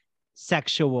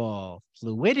sexual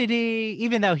fluidity,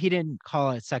 even though he didn't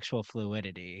call it sexual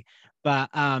fluidity, but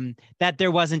that there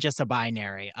wasn't just a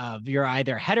binary of you're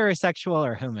either heterosexual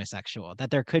or homosexual, that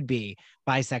there could be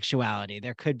bisexuality,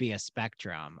 there could be a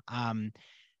spectrum.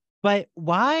 But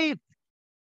why?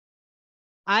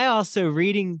 I also,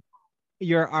 reading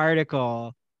your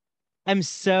article, and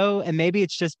maybe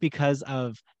it's just because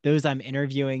of those I'm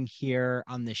interviewing here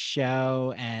on the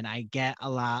show, and I get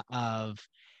a lot of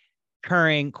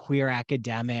current queer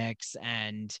academics,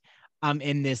 and I'm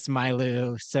in this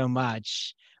milieu so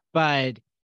much. But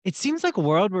it seems like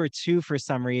World War II, for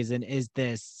some reason, is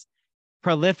this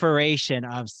proliferation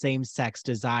of same-sex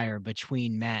desire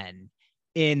between men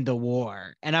in the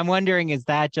war. And I'm wondering, is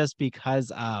that just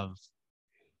because of...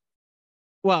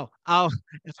 Well, I'll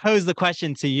pose the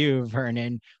question to you,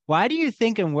 Vernon. Why do you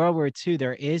think in World War II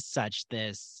there is such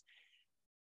this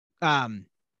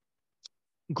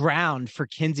ground for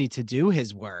Kinsey to do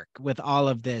his work with all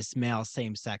of this male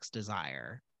same-sex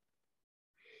desire?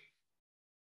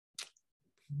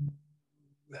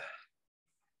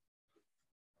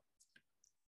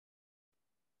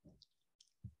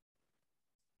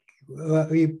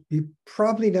 Well, you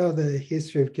probably know the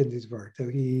history of Kinsey's work. So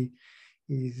he's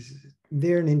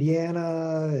there in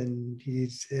Indiana, and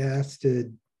he's asked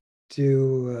to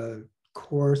do a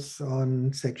course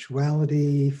on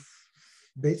sexuality,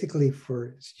 basically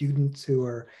for students who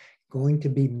are going to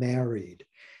be married.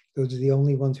 Those are the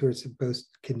only ones who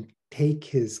can take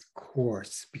his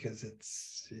course, because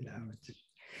it's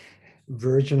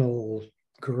virginal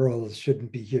girls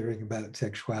shouldn't be hearing about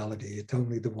sexuality. It's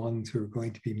only the ones who are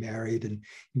going to be married and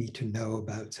need to know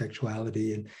about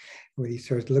sexuality. And when he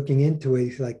starts looking into it,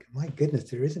 he's like, my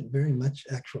goodness, there isn't very much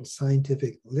actual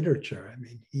scientific literature. I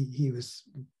mean, he was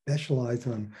specialized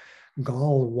on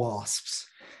gall wasps.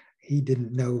 He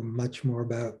didn't know much more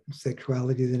about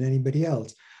sexuality than anybody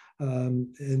else.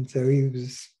 And so he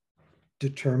was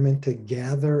determined to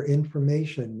gather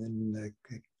information in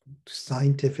a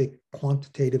scientific,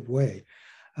 quantitative way.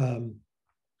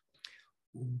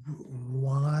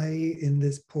 Why in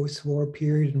this post-war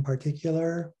period in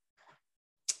particular?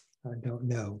 I don't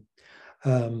know.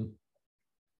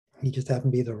 He just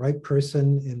happened to be the right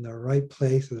person in the right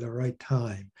place at the right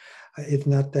time. It's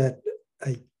not that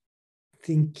I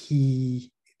think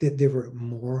that there were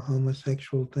more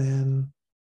homosexual than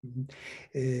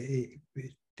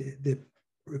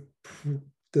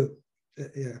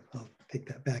yeah, I'll take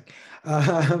that back.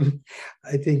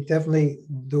 I think definitely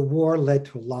the war led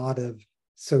to a lot of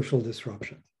social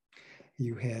disruption.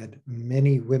 You had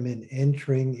many women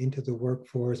entering into the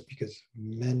workforce because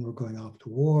men were going off to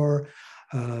war.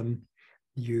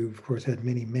 You, of course, had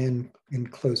many men in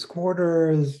close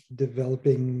quarters,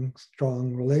 developing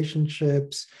strong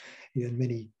relationships. You had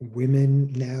many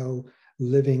women now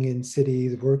living in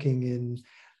cities, working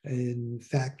in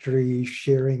factories,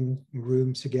 sharing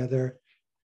rooms together.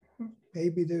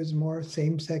 Maybe there's more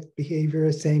same-sex behavior,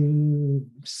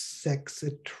 same-sex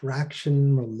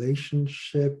attraction,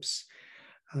 relationships.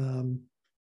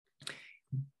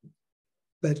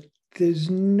 But there's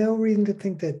no reason to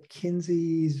think that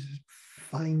Kinsey's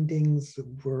findings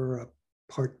were a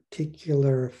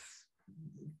particular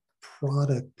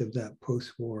product of that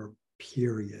post-war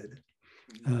period.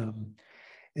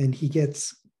 And he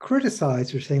gets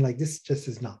criticized for saying, like, this just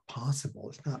is not possible.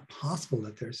 It's not possible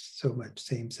that there's so much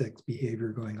same-sex behavior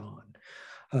going on.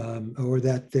 Or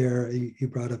that you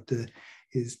brought up the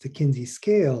Kinsey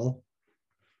scale.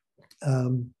 I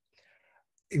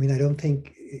mean, I don't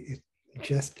think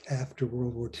just after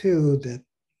World War II that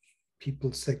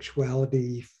people's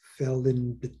sexuality fell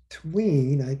in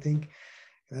between. I think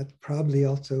that's probably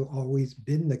also always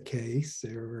been the case.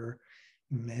 There were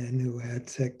men who had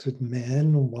sex with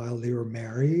men while they were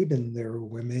married, and there were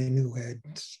women who had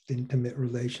intimate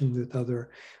relations with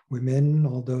other women,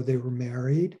 although they were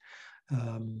married.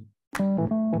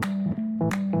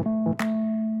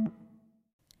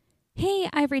 Hey,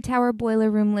 Ivory Tower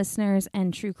Boiler Room listeners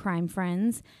and true crime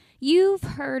friends. You've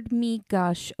heard me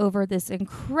gush over this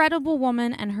incredible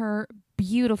woman and her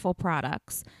beautiful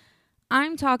products.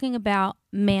 I'm talking about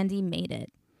Mandy Made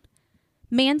It.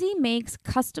 Mandy makes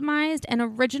customized and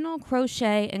original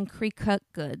crochet and pre-cut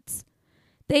goods.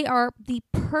 They are the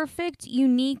perfect,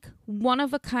 unique,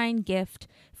 one-of-a-kind gift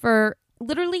for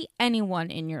literally anyone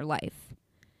in your life.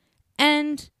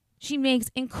 And she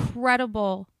makes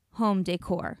incredible home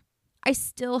decor. I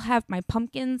still have my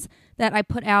pumpkins that I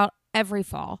put out every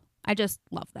fall. I just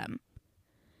love them.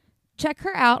 Check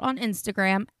her out on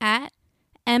Instagram at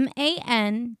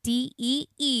MANDEE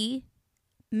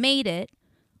Made It,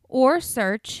 or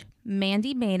search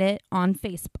Mandy Made It on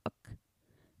Facebook.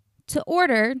 To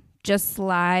order, just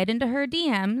slide into her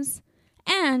DMs,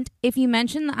 and if you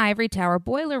mention the Ivory Tower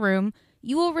Boiler Room,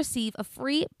 you will receive a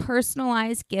free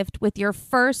personalized gift with your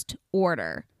first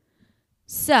order.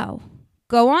 So,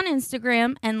 go on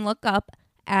Instagram and look up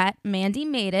at Mandy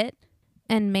Made It,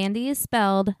 and Mandy is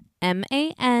spelled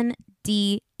MANDEE.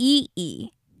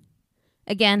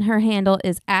 Again, her handle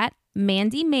is at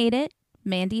Mandy Made It,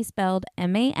 Mandy spelled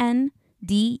MANDEE,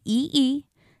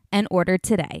 and order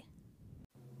today.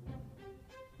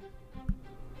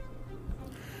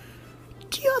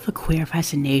 Do you have a queer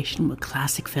fascination with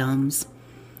classic films?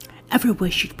 Ever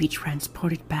wish you'd be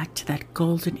transported back to that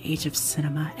golden age of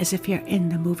cinema as if you're in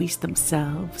the movies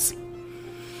themselves?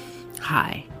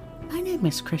 Hi, my name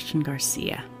is Christian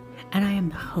Garcia, and I am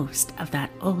the host of That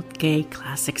Old Gay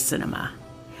Classic Cinema.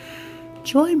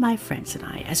 Join my friends and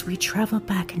I as we travel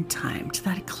back in time to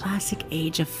that classic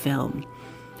age of film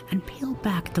and peel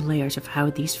back the layers of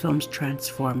how these films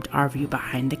transformed our view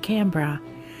behind the camera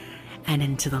and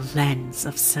into the lens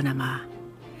of cinema.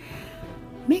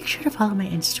 Make sure to follow my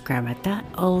Instagram at That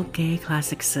Old Gay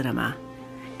Classic Cinema,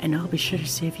 and I'll be sure to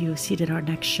save you a seat at our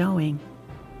next showing.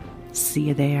 See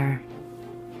you there.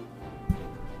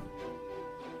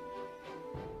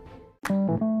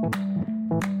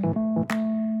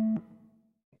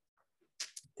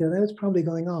 Yeah, that was probably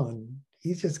going on.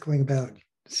 He's just going about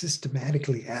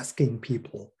systematically asking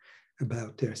people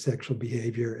about their sexual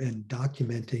behavior and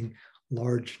documenting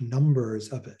large numbers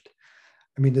of it.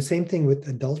 I mean, the same thing with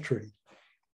adultery.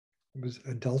 Was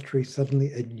adultery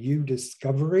suddenly a new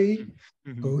discovery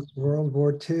post World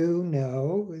War II?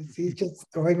 No, he's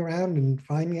just going around and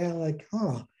finding out, like,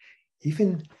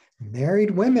 even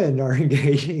married women are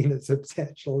engaging in a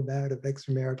substantial amount of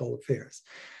extramarital affairs.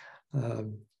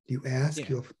 You ask,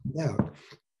 you'll find out.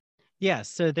 Yeah,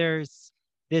 so there's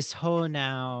this whole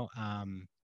now,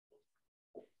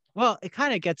 well, it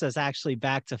kind of gets us actually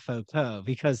back to Foucault,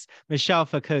 because Michel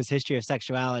Foucault's History of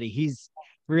Sexuality, he's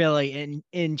really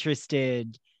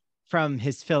interested from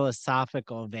his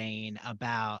philosophical vein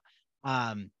about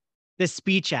the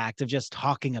speech act of just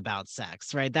talking about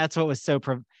sex, right? That's what was so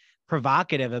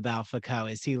provocative about Foucault,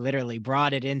 is he literally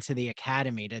brought it into the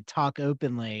academy to talk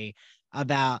openly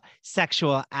about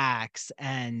sexual acts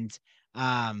and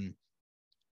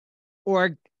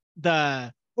or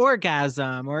the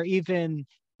orgasm, or even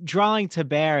drawing to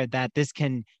bear that this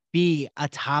can be a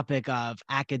topic of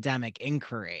academic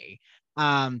inquiry,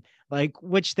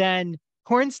 which then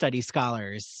porn study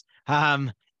scholars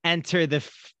enter the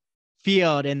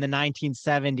field in the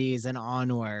 1970s and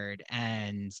onward.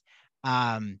 And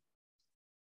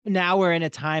now we're in a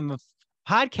time of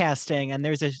podcasting, and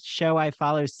there's a show I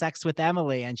follow, Sex with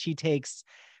Emily, and she takes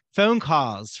phone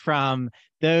calls from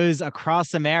those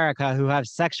across America who have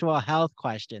sexual health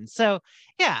questions. So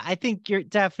yeah, I think you're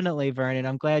definitely, Vernon,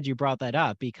 I'm glad you brought that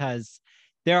up, because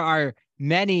there are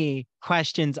many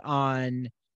questions on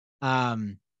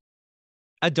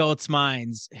adults'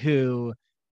 minds who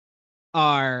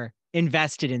are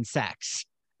invested in sex,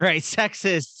 right? Sex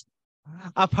is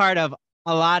a part of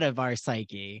a lot of our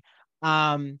psyche.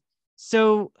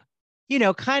 So,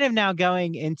 kind of now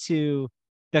going into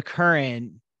the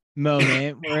current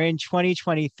moment, we're in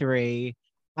 2023.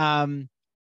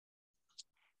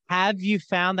 Have you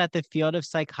found that the field of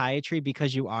psychiatry,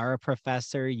 because you are a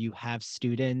professor, you have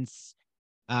students,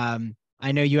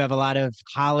 I know you have a lot of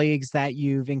colleagues that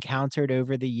you've encountered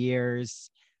over the years.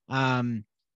 Do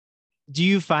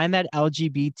you find that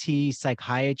LGBT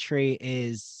psychiatry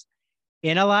is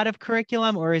in a lot of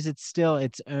curriculum, or is it still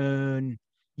its own,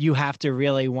 you have to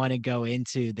really want to go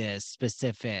into this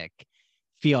specific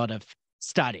field of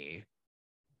study?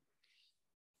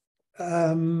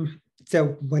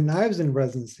 So when I was in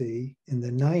residency in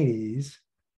the 90s,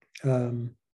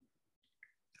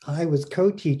 I was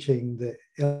co-teaching the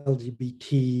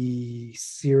LGBT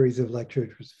series of lectures,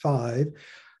 which was 5,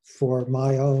 for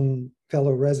my own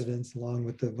fellow residents, along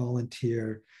with the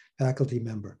volunteer faculty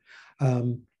member.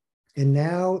 And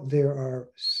now there are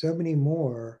so many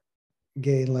more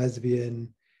gay and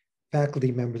lesbian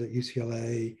faculty members at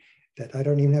UCLA that I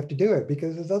don't even have to do it,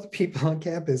 because there's other people on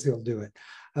campus who'll do it.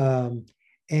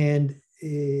 And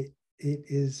it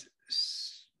is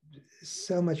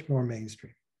so much more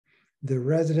mainstream. The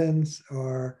residents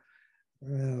are,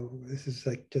 this is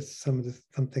like just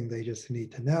something they just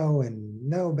need to know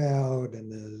about,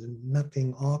 and there's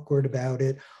nothing awkward about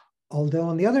it. Although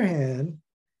on the other hand,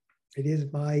 it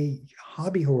is my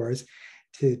hobby horse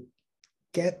to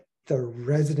get the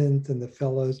residents and the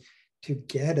fellows to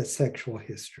get a sexual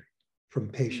history from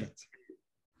patients,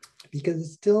 because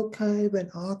it's still kind of an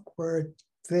awkward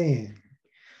thing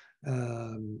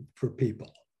for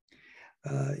people.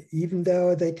 Even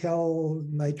though they tell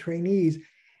my trainees,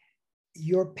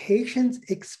 your patients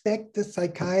expect the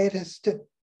psychiatrist to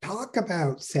talk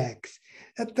about sex.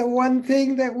 That's the one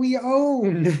thing that we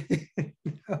own.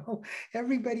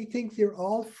 Everybody thinks you're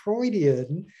all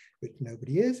Freudian, which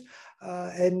nobody is,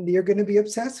 and you're going to be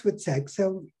obsessed with sex.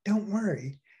 So don't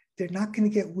worry. They're not going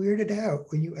to get weirded out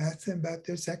when you ask them about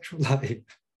their sexual life.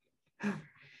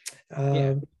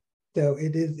 So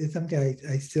it's something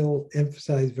I still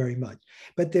emphasize very much.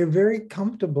 But they're very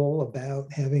comfortable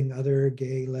about having other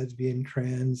gay, lesbian,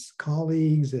 trans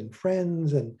colleagues and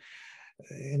friends. And,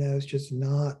 it's just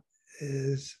not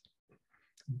as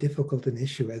difficult an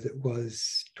issue as it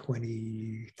was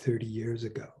 20, 30 years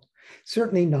ago.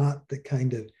 Certainly not the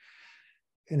kind of,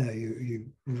 you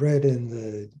read in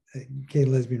the Gay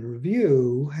and Lesbian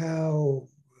Review how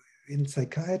in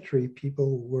psychiatry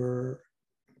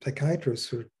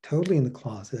psychiatrists were totally in the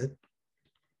closet,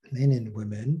 men and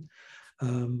women,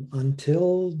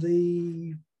 until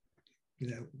the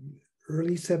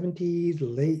early 70s,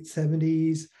 late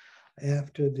 70s,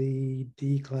 after the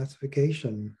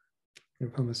declassification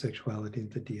of homosexuality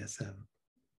into DSM.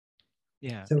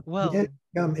 Yeah. So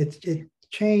it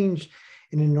changed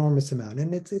an enormous amount.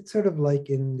 And it's sort of like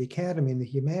in the academy, in the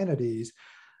humanities,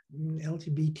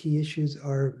 LGBT issues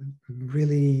are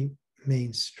really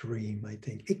mainstream, I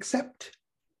think, except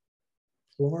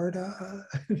Florida,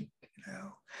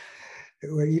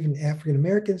 where even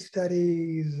African-American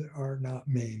studies are not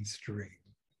mainstream.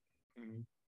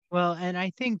 Well, and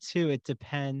I think too, it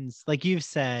depends, like you've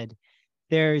said,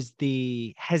 there's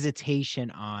the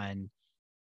hesitation on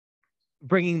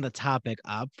bringing the topic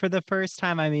up for the first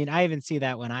time. I mean, I even see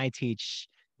that when I teach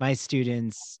my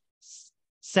students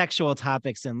sexual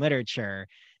topics in literature,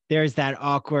 there's that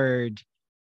awkward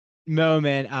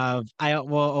moment of, I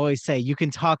will always say, you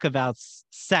can talk about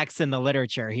sex in the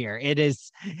literature here. It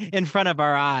is in front of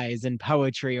our eyes in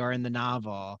poetry or in the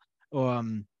novel.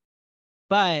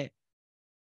 But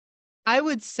I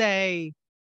would say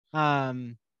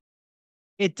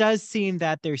it does seem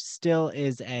that there still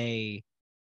is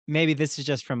maybe this is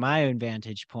just from my own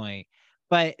vantage point,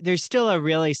 but there's still a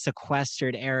really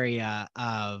sequestered area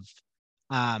of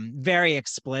very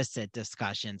explicit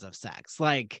discussions of sex,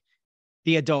 like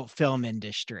the adult film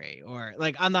industry, or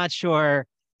like, I'm not sure,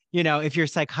 if your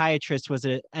psychiatrist was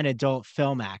an adult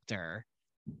film actor,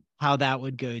 how that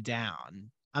would go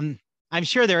down. I'm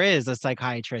sure there is a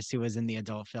psychiatrist who was in the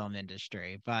adult film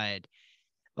industry, but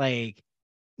maybe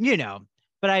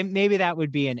that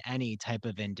would be in any type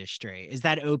of industry, is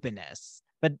that openness.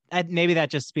 But maybe that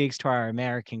just speaks to our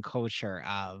American culture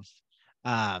of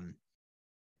one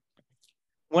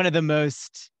of the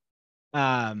most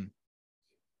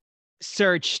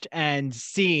searched and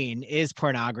seen is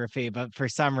pornography, but for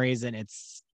some reason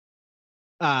it's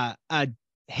a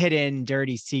hidden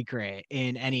dirty secret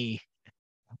in any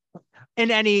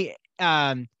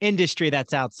industry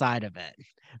that's outside of it,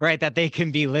 right? That they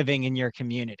can be living in your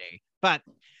community. But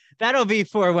that'll be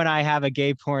for when I have a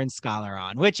gay porn scholar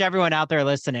on, which everyone out there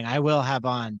listening, I will have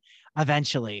on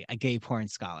eventually a gay porn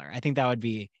scholar. I think that would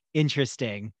be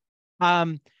interesting.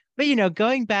 But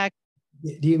going back.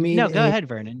 Do you mean No, go ahead,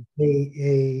 Vernon.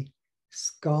 A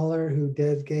scholar who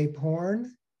does gay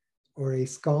porn or a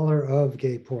scholar of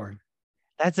gay porn?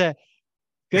 That's a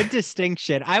good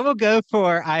distinction. I will go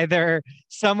for either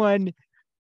someone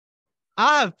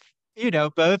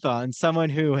both on someone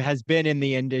who has been in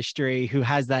the industry, who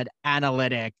has that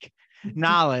analytic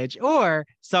knowledge, or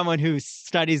someone who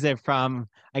studies it from,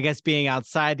 I guess, being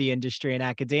outside the industry in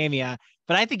academia.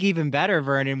 But I think even better,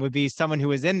 Vernon, would be someone who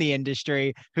was in the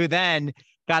industry, who then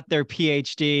got their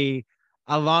PhD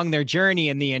along their journey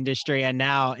in the industry and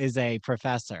now is a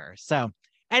professor. So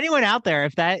anyone out there,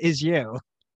 if that is you,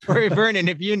 or Vernon,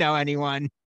 if you know anyone,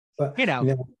 but,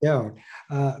 No, don't.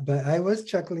 But I was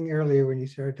chuckling earlier when you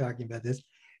started talking about this,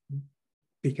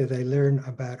 because I learn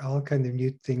about all kinds of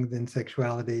new things in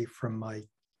sexuality from my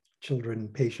children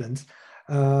patients.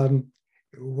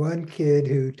 One kid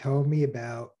who told me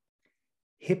about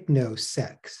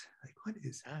hypnosex. Like, what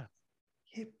is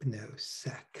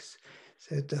hypnosex?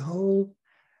 So it's a whole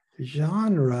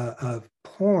genre of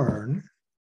porn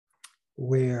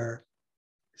where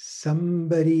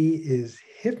somebody is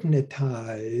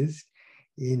hypnotized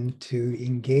into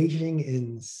engaging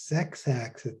in sex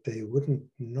acts that they wouldn't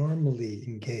normally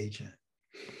engage in.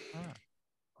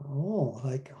 Oh,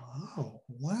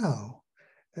 wow.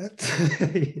 That's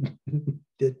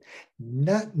did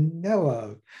not know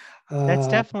of. That's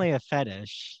definitely a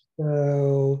fetish.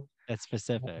 So that's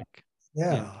specific.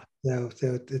 Yeah. So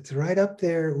it's right up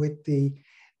there with the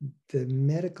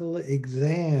medical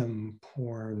exam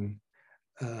porn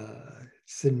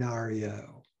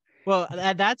scenario. Well,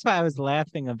 that's why I was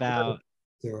laughing about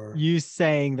you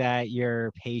saying that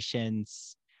your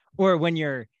patients, or when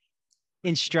you're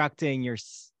instructing your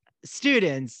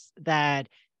students, that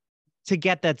to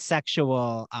get that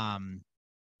sexual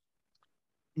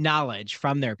knowledge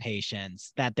from their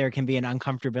patients, that there can be an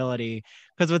uncomfortability.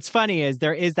 Because what's funny is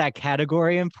there is that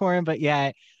category in porn, but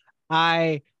yet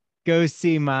I go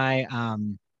see my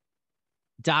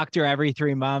doctor every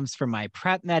 3 months for my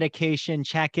PrEP medication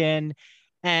check-in.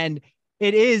 And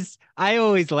I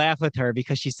always laugh with her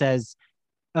because she says,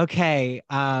 okay,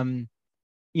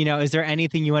 is there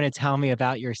anything you want to tell me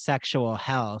about your sexual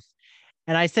health?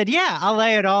 And I said, yeah, I'll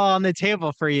lay it all on the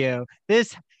table for you.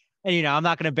 And I'm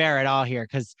not going to bear it all here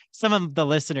because some of the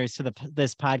listeners to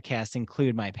this podcast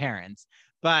include my parents.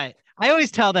 But I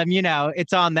always tell them,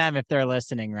 it's on them if they're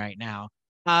listening right now.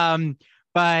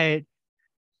 But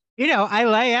I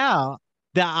lay out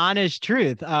the honest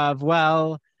truth of,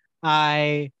 well,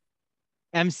 I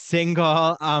am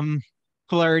single,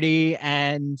 flirty,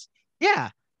 and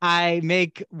yeah, I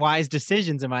make wise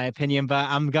decisions in my opinion, but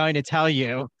I'm going to tell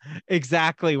you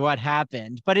exactly what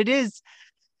happened. But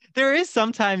there is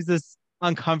sometimes this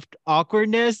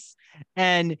awkwardness,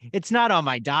 and it's not on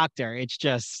my doctor. It's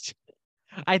just,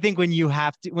 I think when you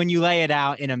lay it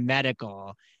out in a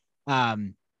medical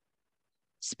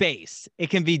space,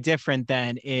 it can be different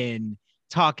than in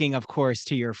talking, of course,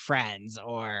 to your friends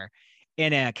or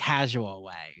in a casual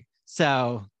way.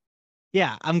 So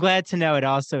yeah, I'm glad to know it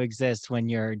also exists when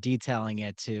you're detailing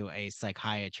it to a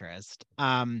psychiatrist.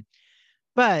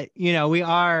 But we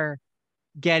are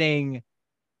getting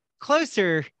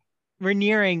closer. We're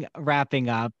nearing wrapping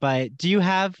up, but do you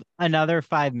have another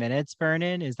 5 minutes,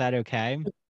 Vernon? Is that okay?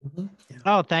 Mm-hmm. Yeah.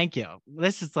 Oh, thank you.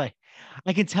 This is I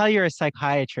can tell you're a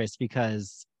psychiatrist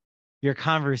because your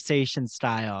conversation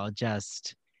style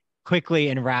just quickly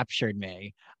enraptured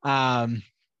me. I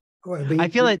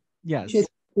feel it. Yes. You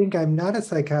think I'm not a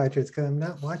psychiatrist because I'm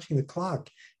not watching the clock.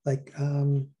 Like,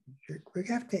 we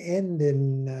have to end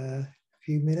in a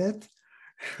few minutes.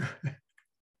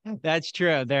 That's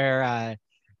true. They're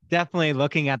definitely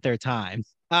looking at their time.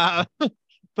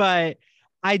 But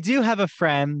I do have a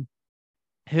friend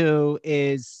who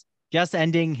is just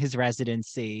ending his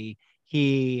residency.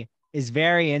 He is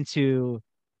very into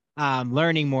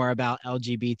learning more about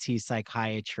LGBT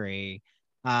psychiatry.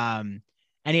 And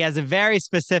he has a very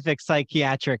specific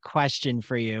psychiatric question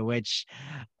for you, which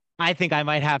I think I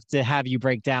might have to have you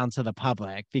break down to the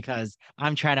public because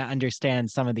I'm trying to understand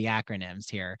some of the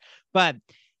acronyms here. But,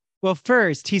 well,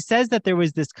 first, he says that there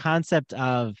was this concept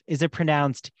of, is it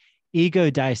pronounced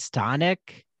egodystonic?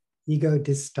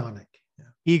 Egodystonic. Yeah.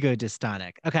 Ego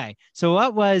dystonic. Okay. So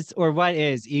what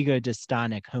is ego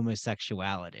dystonic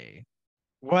homosexuality?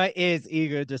 What is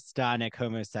ego dystonic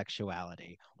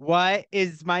homosexuality? What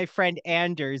is my friend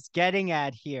Anders getting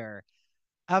at here?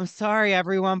 I'm sorry,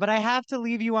 everyone, but I have to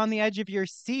leave you on the edge of your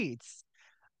seats.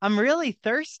 I'm really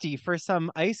thirsty for some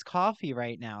iced coffee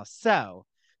right now. So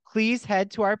please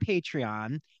head to our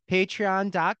Patreon,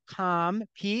 patreon.com,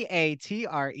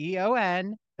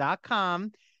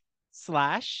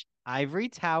 patreon.com/Ivory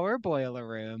Tower Boiler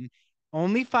Room.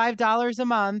 Only $5 a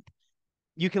month.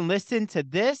 You can listen to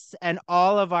this and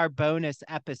all of our bonus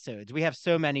episodes. We have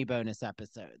so many bonus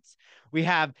episodes. We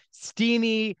have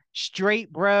steamy,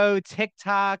 straight bro,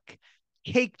 TikTok,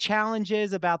 cake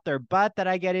challenges about their butt that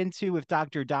I get into with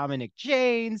Dr. Dominic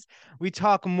Janes. We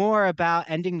talk more about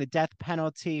ending the death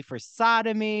penalty for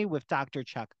sodomy with Dr.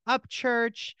 Chuck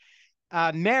Upchurch.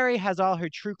 Mary has all her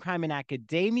True Crime in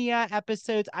Academia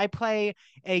episodes. I play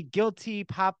a guilty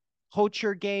pop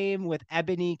culture game with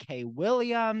Ebony K.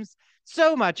 Williams.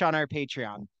 So much on our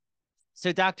Patreon.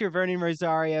 So Dr. Vernon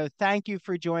Rosario, thank you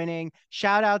for joining.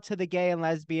 Shout out to the Gay and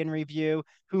Lesbian Review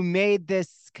who made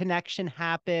this connection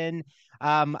happen.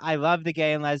 I love the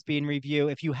Gay and Lesbian Review.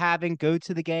 If you haven't, go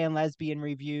to the Gay and Lesbian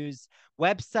Review's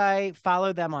website,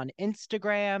 follow them on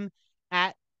Instagram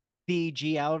at the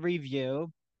GL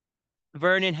Review.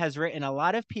 Vernon has written a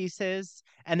lot of pieces,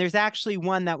 and there's actually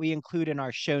one that we include in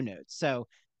our show notes. So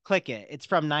click it. It's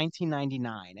from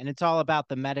 1999, and it's all about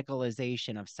the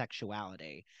medicalization of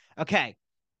sexuality. Okay,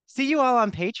 see you all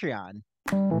on Patreon.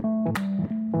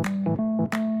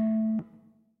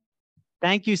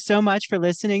 Thank you so much for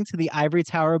listening to the Ivory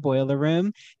Tower Boiler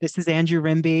Room. This is Andrew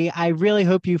Rimby. I really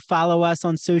hope you follow us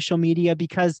on social media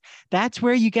because that's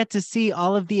where you get to see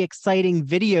all of the exciting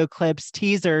video clips,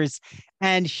 teasers,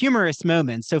 and humorous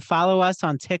moments. So follow us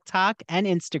on TikTok and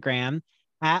Instagram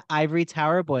at Ivory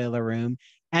Tower Boiler Room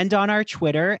and on our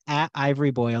Twitter at Ivory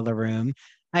Boiler Room.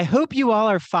 I hope you all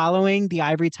are following the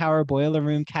Ivory Tower Boiler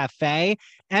Room Cafe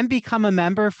and become a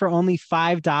member for only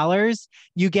 $5.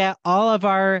 You get all of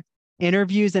our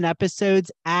interviews and episodes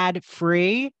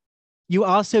ad-free. You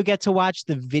also get to watch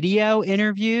the video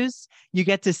interviews. You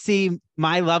get to see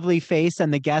my lovely face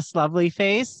and the guest's lovely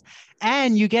face.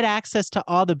 And you get access to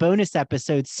all the bonus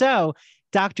episodes. So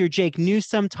Dr. Jake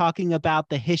Newsom talking about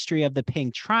the history of the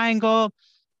Pink Triangle.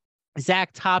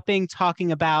 Zach Topping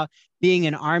talking about being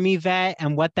an Army vet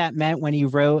and what that meant when he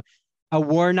wrote a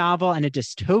war novel and a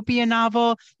dystopian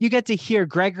novel. You get to hear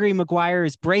Gregory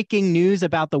Maguire's breaking news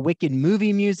about the Wicked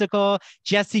movie musical,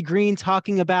 Jesse Green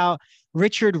talking about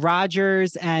Richard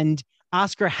Rodgers and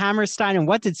Oscar Hammerstein, and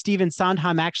what did Stephen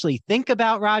Sondheim actually think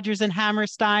about Rodgers and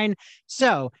Hammerstein.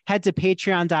 So head to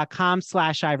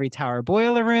patreon.com/Ivory Tower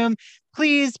Boiler Room.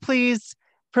 Please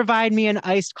provide me an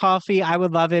iced coffee. I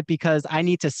would love it because I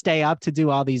need to stay up to do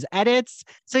all these edits.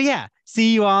 So yeah,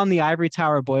 see you all in the Ivory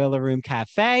Tower Boiler Room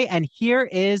Cafe. And here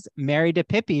is Mary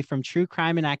DePippi from True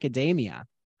Crime in Academia.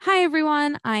 Hi,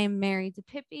 everyone. I am Mary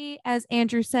DePippi. As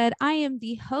Andrew said, I am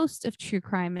the host of True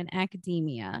Crime in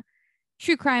Academia.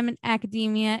 True Crime in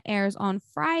Academia airs on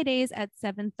Fridays at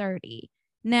 7:30.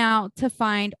 Now, to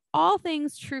find all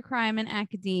things True Crime in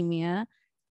Academia,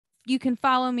 you can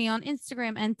follow me on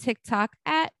Instagram and TikTok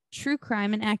at True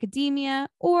Crime in Academia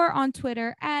or on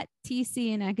Twitter at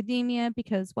TC in Academia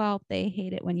because, well, they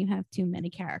hate it when you have too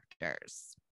many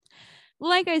characters.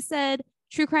 Like I said,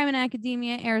 True Crime in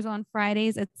Academia airs on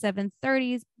Fridays at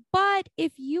 7:30. But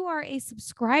if you are a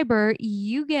subscriber,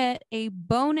 you get a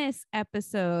bonus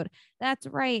episode. That's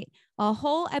right. A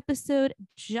whole episode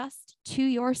just to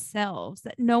yourselves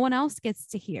that no one else gets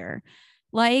to hear.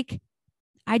 Like,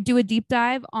 I do a deep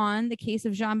dive on the case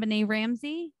of JonBenet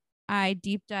Ramsey. I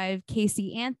deep dive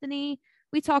Casey Anthony.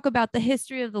 We talk about the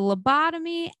history of the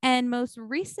lobotomy. And most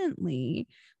recently,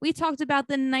 we talked about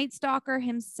the Night Stalker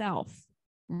himself,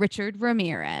 Richard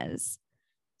Ramirez.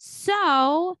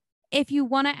 So if you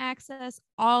want to access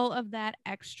all of that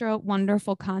extra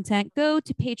wonderful content, go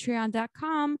to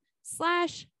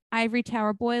patreon.com/Ivory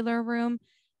Tower Boiler Room.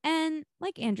 And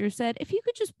like Andrew said, if you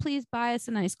could just please buy us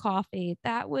a nice coffee,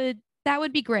 that would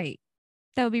be great.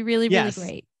 That would be really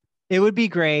great. It would be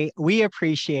great. We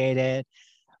appreciate it.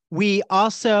 We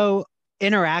also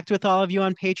interact with all of you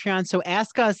on Patreon. So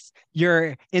ask us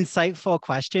your insightful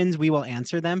questions. We will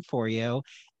answer them for you.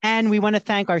 And we want to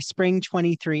thank our Spring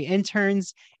 23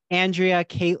 interns, Andrea,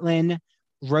 Caitlin,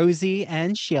 Rosie,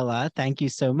 and Sheila. Thank you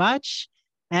so much.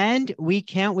 And we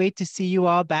can't wait to see you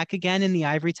all back again in the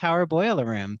Ivory Tower Boiler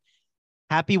Room.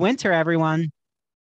 Happy winter, everyone.